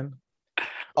that list then?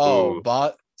 Ooh.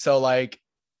 but so like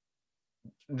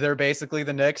they're basically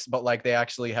the Knicks, but like they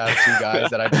actually have two guys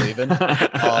that I believe in.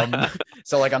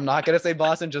 So like I'm not gonna say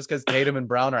Boston just because Tatum and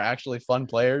Brown are actually fun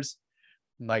players.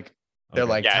 Like they're Okay.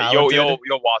 like yeah, talented,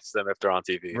 you'll watch them if they're on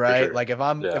TV. for right? sure. Like if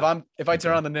I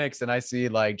turn on the Knicks and I see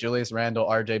like Julius Randle,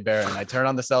 RJ Barrett, and I turn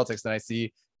on the Celtics and I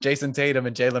see Jason Tatum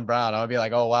and Jaylen Brown, I'll be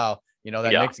like, oh wow, you know,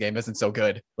 that Yeah. Knicks game isn't so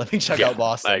good. Let me check Yeah, out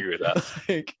Boston. I agree with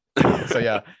that. Like, so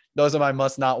yeah, those are my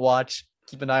must not watch.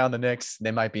 Keep an eye on the Knicks.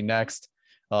 They might be next.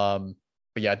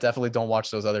 But yeah, definitely don't watch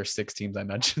those other 6 teams I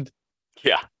mentioned.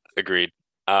 Yeah, agreed.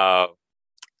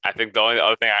 I think the only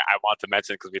other thing I want to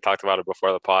mention, because we talked about it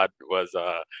before the pod, was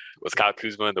Kyle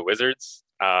Kuzma and the Wizards.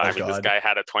 I mean, this God. guy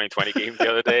had a 2020 game the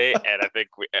other day, and I think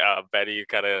Betty,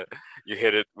 you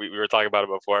hit it. We were talking about it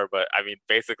before, but I mean,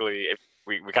 basically, if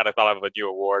we kind of thought of a new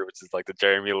award, which is like the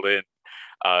Jeremy Lin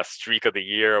Streak of the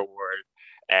Year award,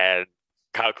 and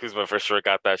Kyle Kuzma for sure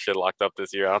got that shit locked up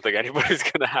this year. I don't think anybody's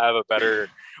gonna have a better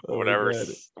whatever God.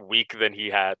 week than he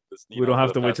had. We don't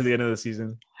have to wait till the end of the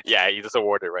season. Yeah, he just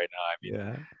awarded right now. I mean,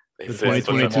 Yeah. they The say-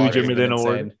 2022 Lamar has Jimmy been Lin insane.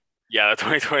 Award. Yeah, the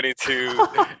 2022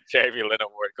 Jeremy Lin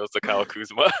Award goes to Kyle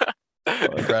Kuzma.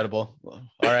 Incredible. All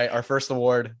right, our first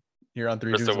award here on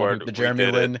Three First Dudes, One award, Hoop, the we Jeremy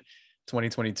did it. Lin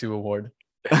 2022 award.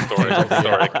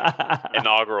 historic,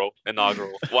 inaugural.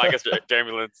 Well, I guess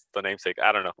Jeremy Lin's the namesake.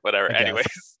 I don't know. Whatever. I guess.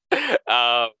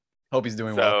 Anyways, Hope he's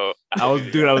doing well. so I was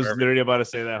literally about to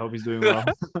say that. I hope he's doing well.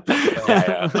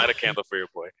 yeah, light a candle for your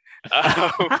boy.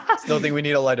 Still think we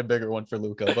need to light a bigger one for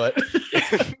Luca, but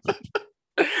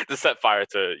to set fire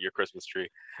to your Christmas tree.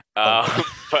 Okay.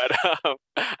 But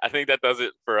I think that does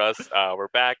it for us. We're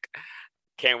back.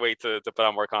 Can't wait to put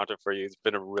out more content for you. It's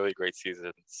been a really great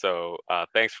season. So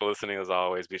thanks for listening as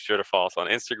always. Be sure to follow us on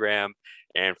Instagram.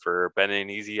 And for Ben and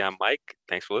Easy, I'm Mike.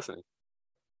 Thanks for listening.